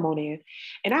 please come on in.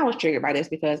 And I was triggered by this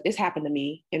because it's happened to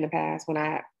me in the past when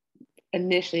I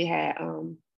initially had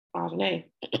Ajane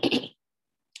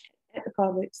at the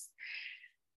Publix.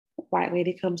 White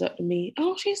lady comes up to me.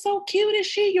 Oh, she's so cute. Is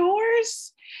she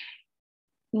yours?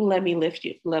 Let me lift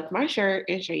my shirt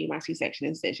and show you my C-section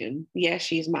incision. Yes,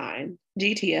 she's mine.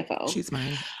 GTFO. She's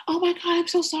mine. Oh my God, I'm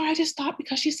so sorry. I just thought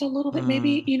because she's so little that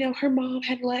maybe, her mom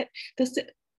had let this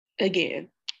again.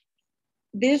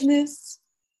 Business,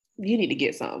 you need to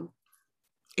get some.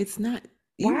 It's not.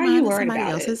 Why are you worried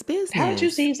about it? Business. Haven't you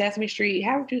seen Sesame Street?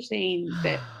 Haven't you seen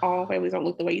that all families don't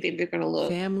look the way you think they're going to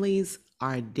look? Families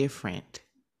are different.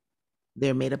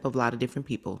 They're made up of a lot of different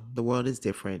people. The world is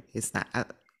different. It's not.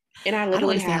 And I I don't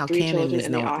literally understand have how 3 canon children is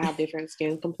and they known. all have different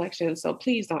skin complexions. So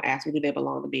please don't ask me, do they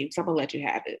belong to me? Because I'm going to let you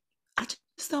have it. I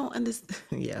just don't understand.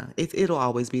 Yeah, it'll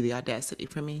always be the audacity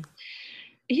for me.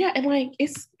 Yeah, and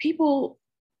it's people,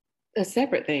 a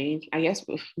separate thing, I guess,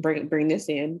 bring this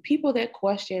in. People that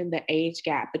question the age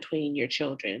gap between your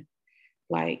children.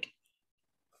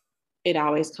 It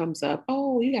always comes up,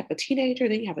 oh, you have a teenager,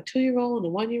 then you have a 2-year-old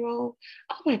and a 1-year-old.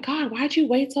 Oh my God, why'd you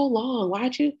wait so long?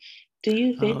 Do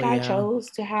you think I chose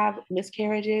to have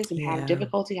miscarriages and have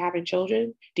difficulty having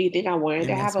children? Do you think I wanted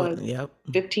to have a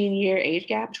 15-year age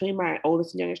gap between my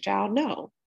oldest and youngest child?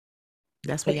 No.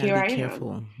 That's why you gotta be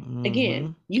careful.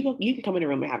 Again, you can come in the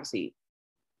room and have a seat.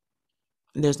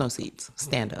 There's no seats.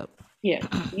 Stand up. Yeah,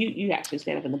 you actually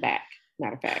stand up in the back,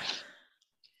 matter of fact.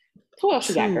 Who else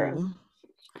you got, girl?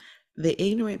 The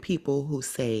ignorant people who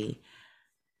say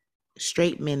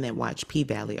straight men that watch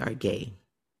P-Valley are gay.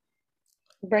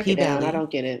 Break it down. I don't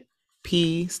get it.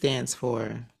 P stands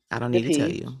for, I don't need to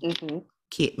tell you.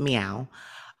 Kid, meow.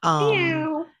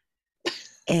 Meow.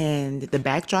 And the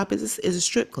backdrop is a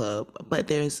strip club, but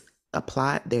there's a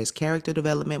plot, there's character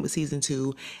development with season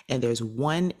 2, and there's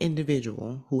one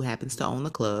individual who happens to own the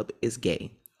club is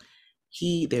gay.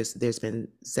 There's been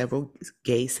several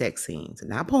gay sex scenes,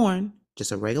 not porn,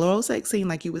 just a regular old sex scene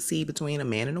like you would see between a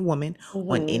man and a woman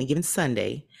on any given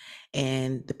Sunday,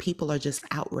 and the people are just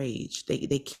outraged.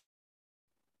 They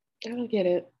I don't get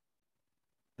it.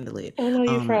 Handle it. Oh no,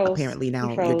 you froze. Apparently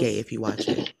now you're gay if you watch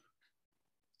it.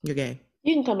 You're gay.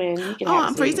 You can come in. You can. Oh,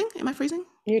 I'm freezing. Am I freezing?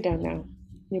 You're done now.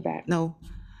 You're back. No.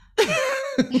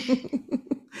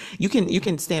 You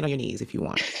can stand on your knees if you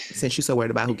want, since you're so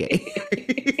worried about who gay.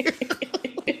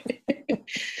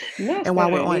 And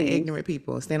while we're on ignorant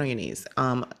people, stand on your knees.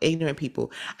 Ignorant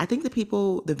people. I think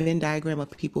the Venn diagram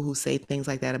of people who say things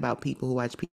like that about people who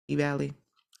watch P-Valley,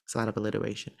 it's a lot of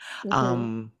alliteration.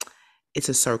 It's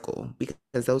a circle,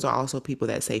 because those are also people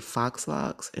that say fox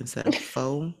locks instead of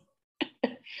faux.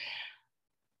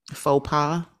 Faux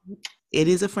pas. It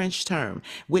is a French term,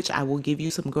 which I will give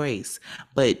you some grace,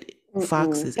 but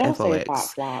fox is Don't F-O-X. say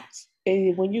fox locks.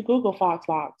 When you Google fox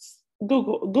locks,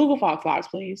 Google fox locks,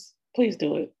 please. Please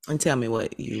do it. And tell me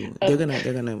what they're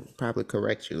gonna probably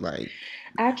correct you. Like,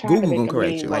 I tried Google to make gonna a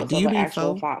correct you. Like, do you mean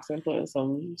actual faux? fox and putting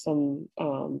some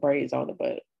braids on it,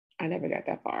 but I never got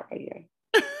that far. But yeah,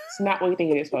 it's not what you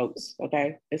think it is, folks.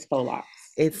 Okay, it's faux locks.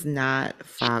 It's not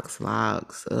fox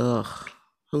locks. Ugh.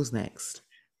 Who's next?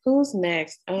 Who's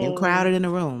next? Getting crowded in the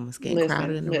room. It's getting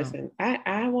crowded in the room. Listen,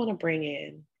 I want to bring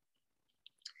in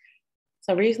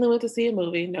So recently went to see a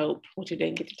movie. Nope, which you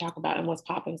didn't get to talk about and what's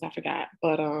popping, I forgot.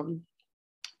 But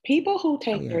people who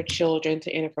take their children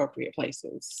to inappropriate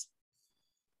places.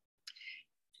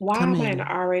 Why am I in an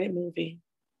R-rated movie?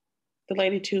 The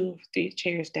lady 2-3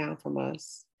 chairs down from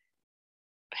us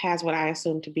has what I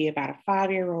assume to be about a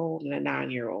 5-year-old and a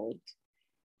 9-year-old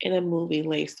in a movie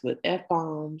laced with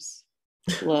F-bombs,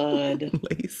 blood.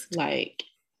 Like,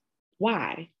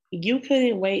 why? You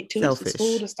couldn't wait to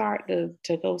school to start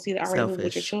to go see the R-rated movie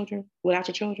with your children, without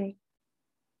your children?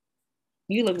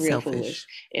 You look real foolish.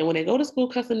 And when they go to school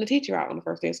cussing the teacher out on the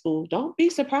first day of school, don't be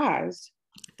surprised.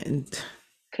 And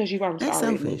because you've already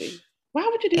R-rated movie. Why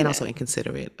would you do that? And also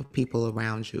inconsiderate of people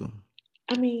around you.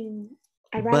 I mean,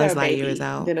 I'd rather a baby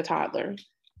than a toddler.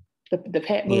 The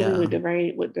pet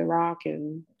movie with The Rock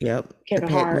and Kevin the pet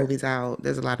Hart. Movie's out.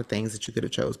 There's a lot of things that you could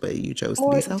have chose, but you chose to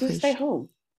be selfish. Just stay home.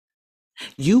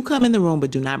 You come in the room,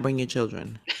 but do not bring your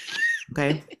children.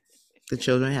 Okay, the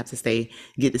children have to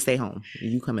get to stay home.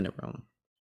 You come in the room.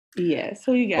 Yes.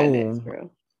 Who you got next,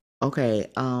 girl? Okay.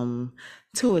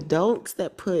 To adults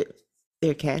that put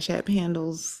their Cash App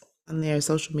handles on their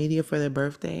social media for their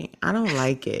birthday, I don't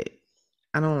like it.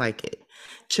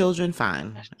 Children,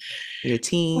 fine. Your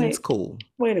teens, cool.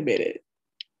 Wait a minute.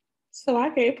 So I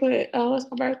can't put, it's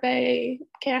my birthday,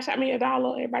 cash at me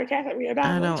 $1. Everybody cash at me $1.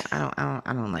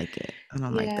 I don't like it. I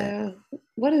don't like that.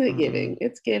 What is it giving?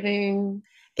 It's giving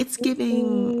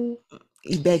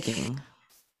begging.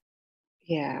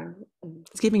 Yeah.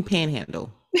 It's giving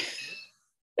panhandle.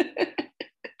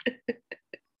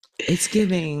 It's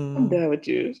giving. I'm done with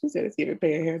you. She said it's giving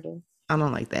panhandle. I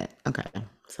don't like that. Okay.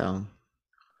 So.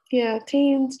 Yeah,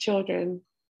 teens, children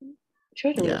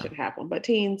really shouldn't have them, but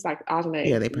teens like alternate.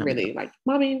 Yeah, they really like,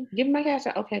 mommy, give me my cash.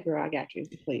 Okay, girl, I got you.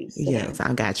 Please. Yes,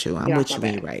 I got you. I'm with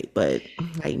you, right? But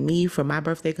like me for my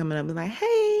birthday coming up, be like,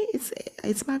 hey,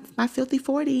 it's my filthy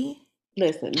 40.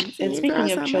 Listen, and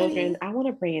speaking of children, I want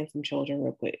to bring in some children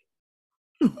real quick.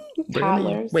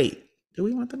 Toddlers. Wait, do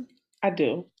we want them? I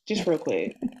do. Just real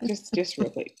quick. just real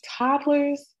quick.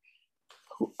 Toddlers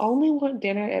who only want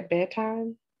dinner at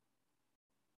bedtime.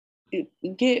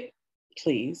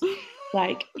 Please.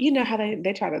 Like, you know how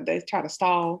they try to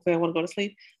stall. They want to go to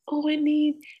sleep. Oh,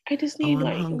 I just need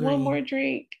hungry. One more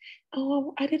drink.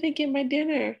 Oh, I didn't get my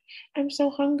dinner. I'm so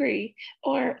hungry.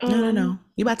 Or no.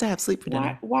 You about to have sleep for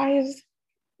dinner. Why is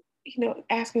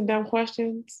asking dumb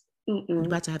questions? You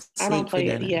about to have sleep for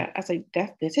dinner. Yeah, I say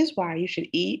this is why you should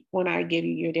eat when I give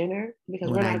you your dinner, because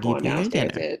we're not going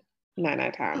downstairs at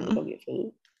night time to go get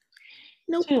food.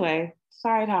 Nope. So anyway,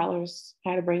 sorry, toddlers.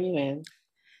 Had to bring you in.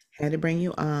 Had to bring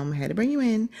you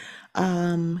in.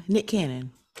 Nick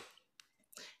Cannon.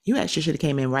 You actually should have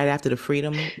came in right after the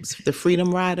Freedom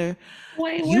Rider.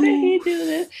 Wait, what did he do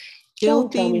this?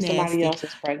 Don't tell me somebody else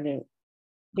is pregnant.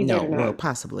 No, well,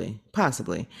 possibly.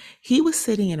 He was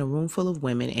sitting in a room full of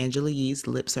women, Angela Yee's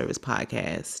Lip Service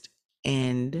podcast,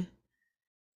 and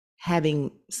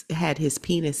having had his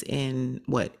penis in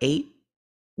 8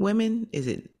 women? Is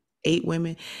it 8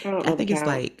 women? I think it's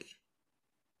like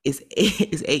it's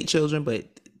 8 children, but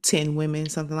 10 women,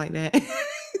 something like that.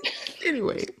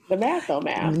 Anyway, the math don't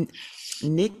math.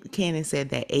 Nick Cannon said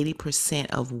that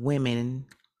 80% of women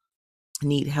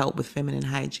need help with feminine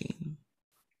hygiene.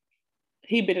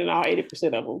 He been in all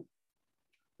 80% of them.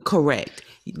 Correct.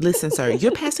 Listen, sir,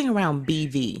 you're passing around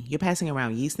BV. You're passing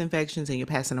around yeast infections, and you're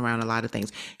passing around a lot of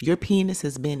things. Your penis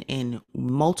has been in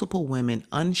multiple women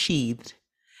unsheathed,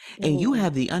 and you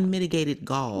have the unmitigated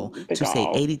gall to say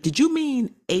 80. Did you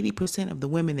mean 80% of the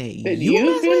women that you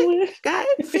mess with got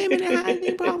feminine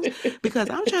hygiene problems? Because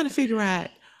I'm trying to figure out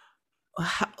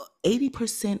how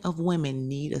 80% of women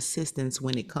need assistance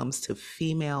when it comes to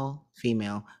female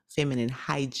feminine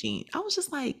hygiene. I was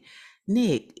just like,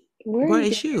 Nick, where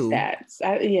is you? Yeah,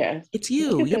 it's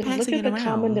you. You're passing it around. Look at the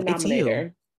common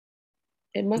denominator.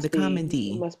 It must be the common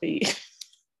D. It must be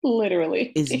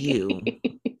literally is you.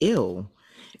 Ew,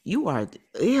 you are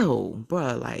ill,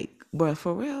 bro. Like, bro,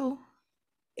 for real.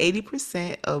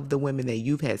 80% of the women that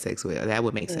you've had sex with, that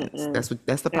would make sense.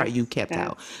 That's the part you kept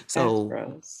out. So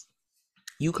gross.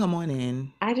 You come on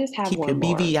in. I just have keep one your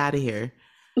more. BV out of here.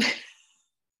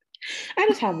 I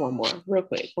just have one more, real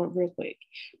quick.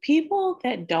 People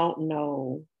that don't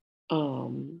know,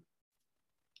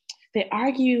 they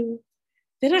argue.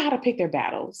 They don't know how to pick their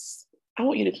battles. I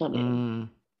want you to come in.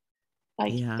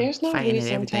 There's no fighting reason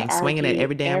at everything, to swinging argue at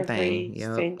every damn thing.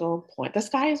 Every single point. The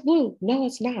sky is blue. No,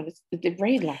 it's not. It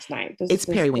rained last night. It's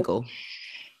periwinkle.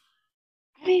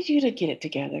 I need you to get it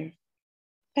together.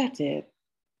 That's it.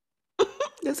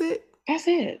 That's it. That's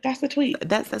it. That's the tweet.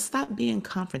 That's stop being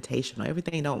confrontational.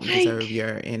 Everything don't Like, deserve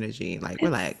your energy. Like, it's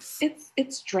relax. it's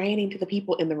it's draining to the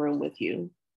people in the room with you.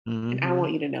 And I Mm-hmm.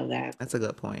 want you to know that. That's a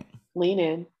good point. Lean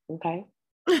in, okay?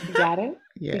 You got it.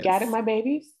 You got it, Yes. my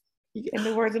babies. In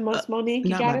the words of most Monique,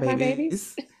 you Not got my it, my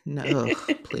babies. babies. No, ugh,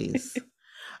 please.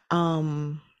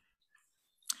 Um,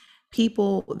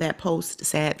 People that post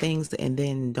sad things and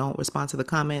then don't respond to the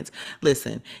comments.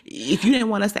 Listen, if you didn't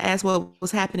want us to ask what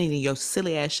was happening, then your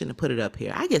silly ass shouldn't have put it up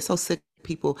here. I get so sick of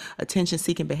people attention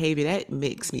seeking behavior. That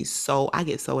makes me so, I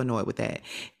get so annoyed with that.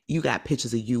 You got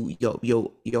pictures of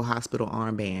your hospital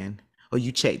armband, or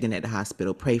you checked in at the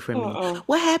hospital. Pray for me. Uh-oh.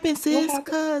 What happened, What sis? happened?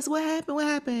 Cuz what happened? What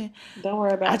happened? Don't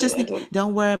worry I about just it.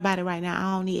 don't worry about it right now.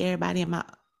 I don't need everybody in my.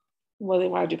 Well, then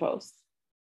why'd you post?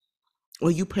 Or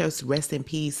you post rest in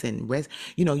peace and rest.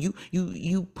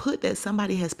 You put that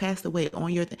somebody has passed away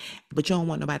on your but you don't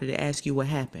want nobody to ask you what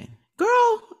happened.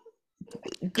 Girl,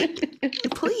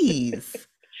 please.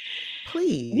 You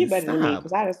Please better than me, stop.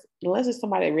 because unless it's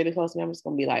somebody really close to me, I'm just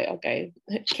gonna be like, okay,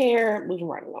 care, moving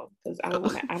right along, because I don't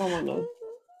want to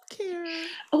Care.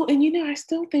 Oh, and I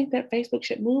still think that Facebook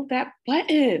should move that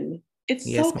button. It's so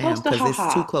Yes, close ma'am, to because it's too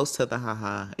haha. close to the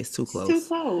haha. It's too It's too close.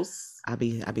 close. I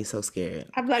be so scared.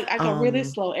 I'm like, I go really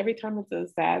slow every time it's a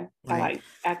sad. Right.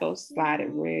 I go slide it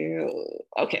real.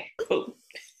 Okay, cool.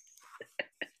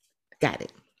 Got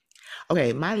it.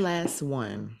 Okay, my last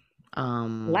one.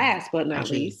 Last but not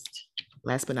Actually, least.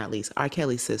 last but not least, R.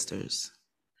 Kelly's sisters,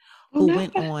 Oh, who not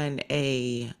went the. on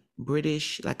a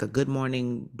British, like a Good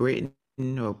Morning Britain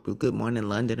or Good Morning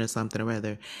London or something or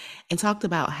other, and talked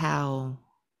about how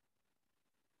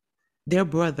their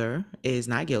brother is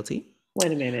not guilty.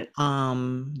 Wait a minute.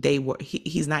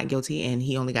 He's not guilty, and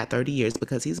he only got 30 years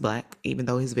because he's black, even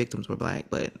though his victims were black,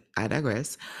 but I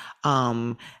digress.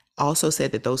 Also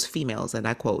said that those females, and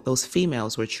I quote, those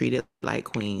females were treated like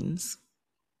queens.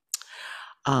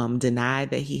 Denied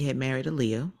that he had married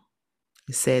Aaliyah.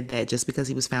 Said that just because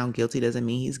he was found guilty doesn't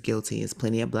mean he's guilty. There's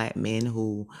plenty of black men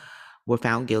who were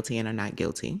found guilty and are not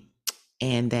guilty.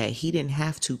 And that he didn't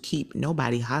have to keep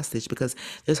nobody hostage because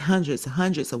there's hundreds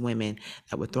of women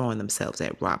that were throwing themselves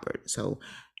at Robert. So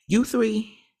you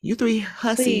three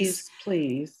hussies.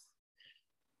 Please.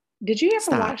 Did you ever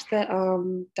Stop. watch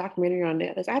the documentary on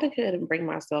Netflix? I couldn't bring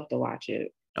myself to watch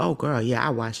it. Oh girl, yeah,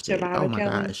 I watched it. Oh Surviving my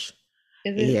Kelly. gosh.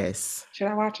 Is it? Yes. Should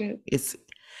I watch it? I Is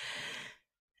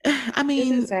it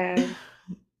mean, sad?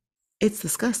 it's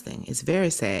disgusting. It's very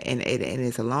sad. And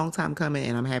it's a long time coming,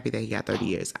 and I'm happy that he got 30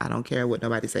 years. I don't care what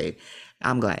nobody say.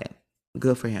 I'm glad.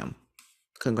 Good for him.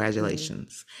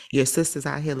 Congratulations. Your sister's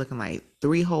out here looking like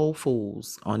three whole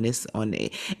fools on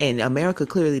it. And America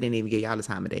clearly didn't even give y'all the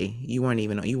time of day. You were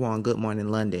on Good Morning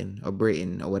London or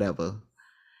Britain or whatever.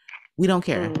 We don't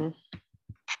care.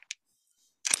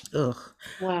 Ugh.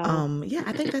 Wow. Yeah,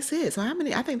 I think that's it. So how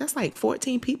many? I think that's like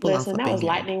 14 people off Listen, up that in was here.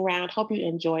 lightning round. Hope you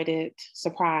enjoyed it.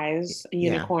 Surprise,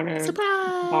 Yeah. unicorn, ball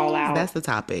Surprise. out. That's the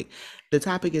topic. The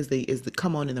topic is the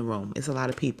come on in the room. It's a lot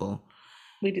of people.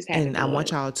 We just had And to I do want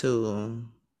it. y'all to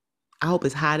I hope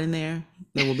it's hot in there.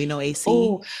 There will be no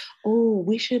AC.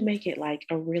 We should make it like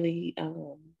a really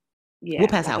We'll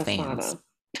pass like out a fans. sauna.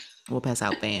 We'll pass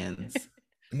out fans.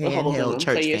 With holes in Handheld them, so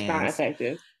church it's not fans.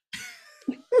 effective.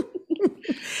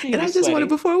 You And I just just wanted sweating.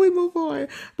 before we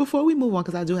move on,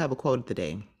 because I do have a quote of the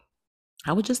day.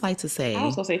 I would just like to I say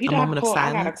was gonna say, if you a don't have a moment of quote,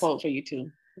 I got a silence. quote for you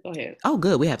too. Go ahead. Oh,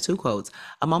 good. We have two quotes.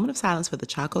 A moment of silence for the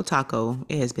Choco Taco.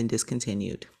 It has been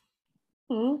discontinued.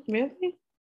 Really?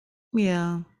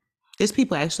 Yeah. There's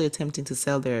people actually attempting to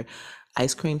sell their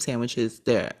ice cream sandwiches,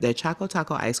 their Choco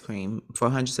Taco ice cream for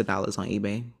hundreds of dollars on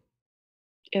eBay.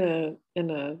 In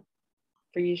a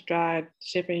freeze dried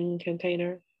shipping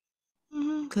container.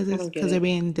 Because I don't get they're it.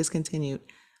 being discontinued.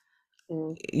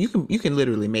 Mm. You can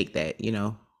literally make that,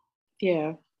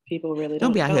 Yeah, people really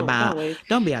Don't be out here don't buying wait.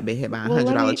 don't be out here buying Well,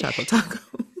 $100 Choco Taco.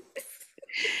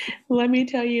 let me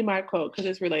tell you my quote because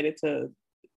it's related to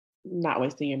not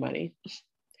wasting your money.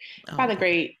 Oh,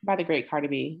 okay. By the great Cardi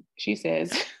B. She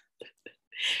says,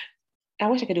 I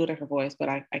wish I could do it in her voice, but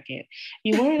I can't.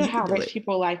 You want to know You can how do rich it.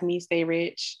 people like me stay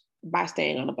rich? By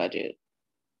staying on a budget.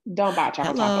 Don't buy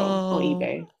Choco Taco on Hello.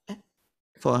 eBay.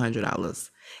 For $100.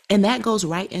 And that goes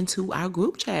right into our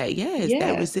group chat. Yes,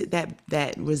 Yes.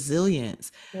 that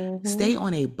resilience. Mm-hmm. Stay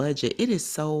on a budget. It is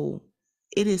so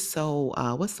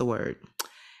what's the word?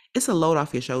 It's a load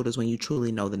off your shoulders when you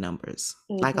truly know the numbers.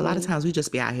 Like a lot of Mm-hmm. times we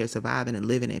just be out here surviving and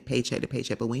living it paycheck to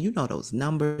paycheck. But when you know those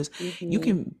numbers,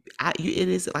 Mm-hmm. it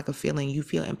is like a feeling you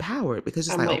feel empowered because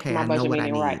it's I'm like, late for okay, my I know budget what I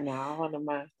meeting right need. now.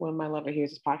 When my lover hears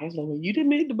this podcast, like, well, you didn't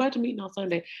make the budget meeting on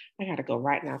Sunday. I gotta go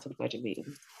right now to the budget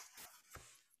meeting.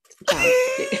 Child,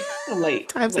 I'm late.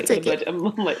 Time's a For the budget. ticket.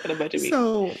 I'm late for the budget week.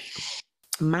 So,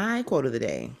 my quote of the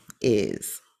day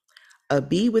is: a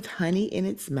bee with honey in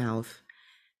its mouth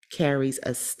carries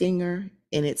a stinger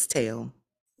in its tail.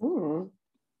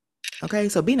 Okay,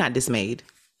 so be not dismayed.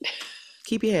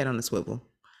 Keep your head on the swivel.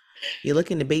 You're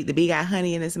looking to beat the bee got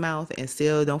honey in its mouth, and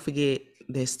still don't forget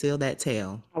there's still that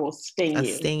tail. I will sting you. A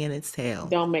sting in its tail.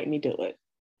 Don't make me do it.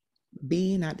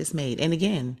 Be not dismayed. And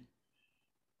again,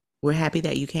 we're happy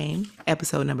that you came.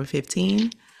 Episode number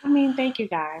 15. I mean, thank you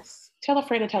guys. Tell a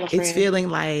friend to tell a friend. It's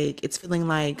feeling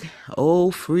like,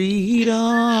 oh, freedom.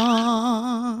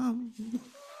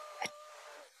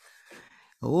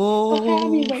 Oh, so how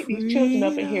do you wake these children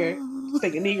up in here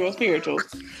singing Negro spirituals?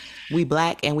 We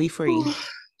black and we free.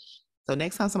 So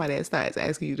next time somebody starts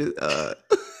asking you to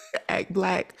act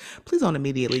black, please don't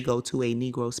immediately go to a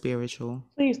Negro spiritual.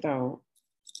 Please don't.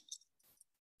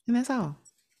 And that's all.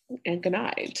 And good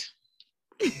night.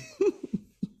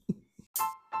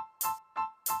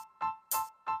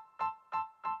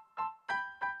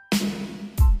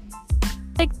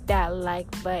 Click that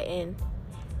like button.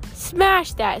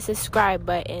 Smash that subscribe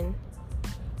button.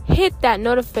 Hit that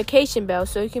notification bell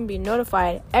so you can be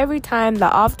notified every time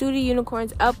the Off-Duty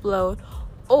Unicorns upload,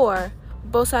 or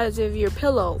both sides of your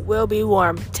pillow will be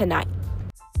warm tonight.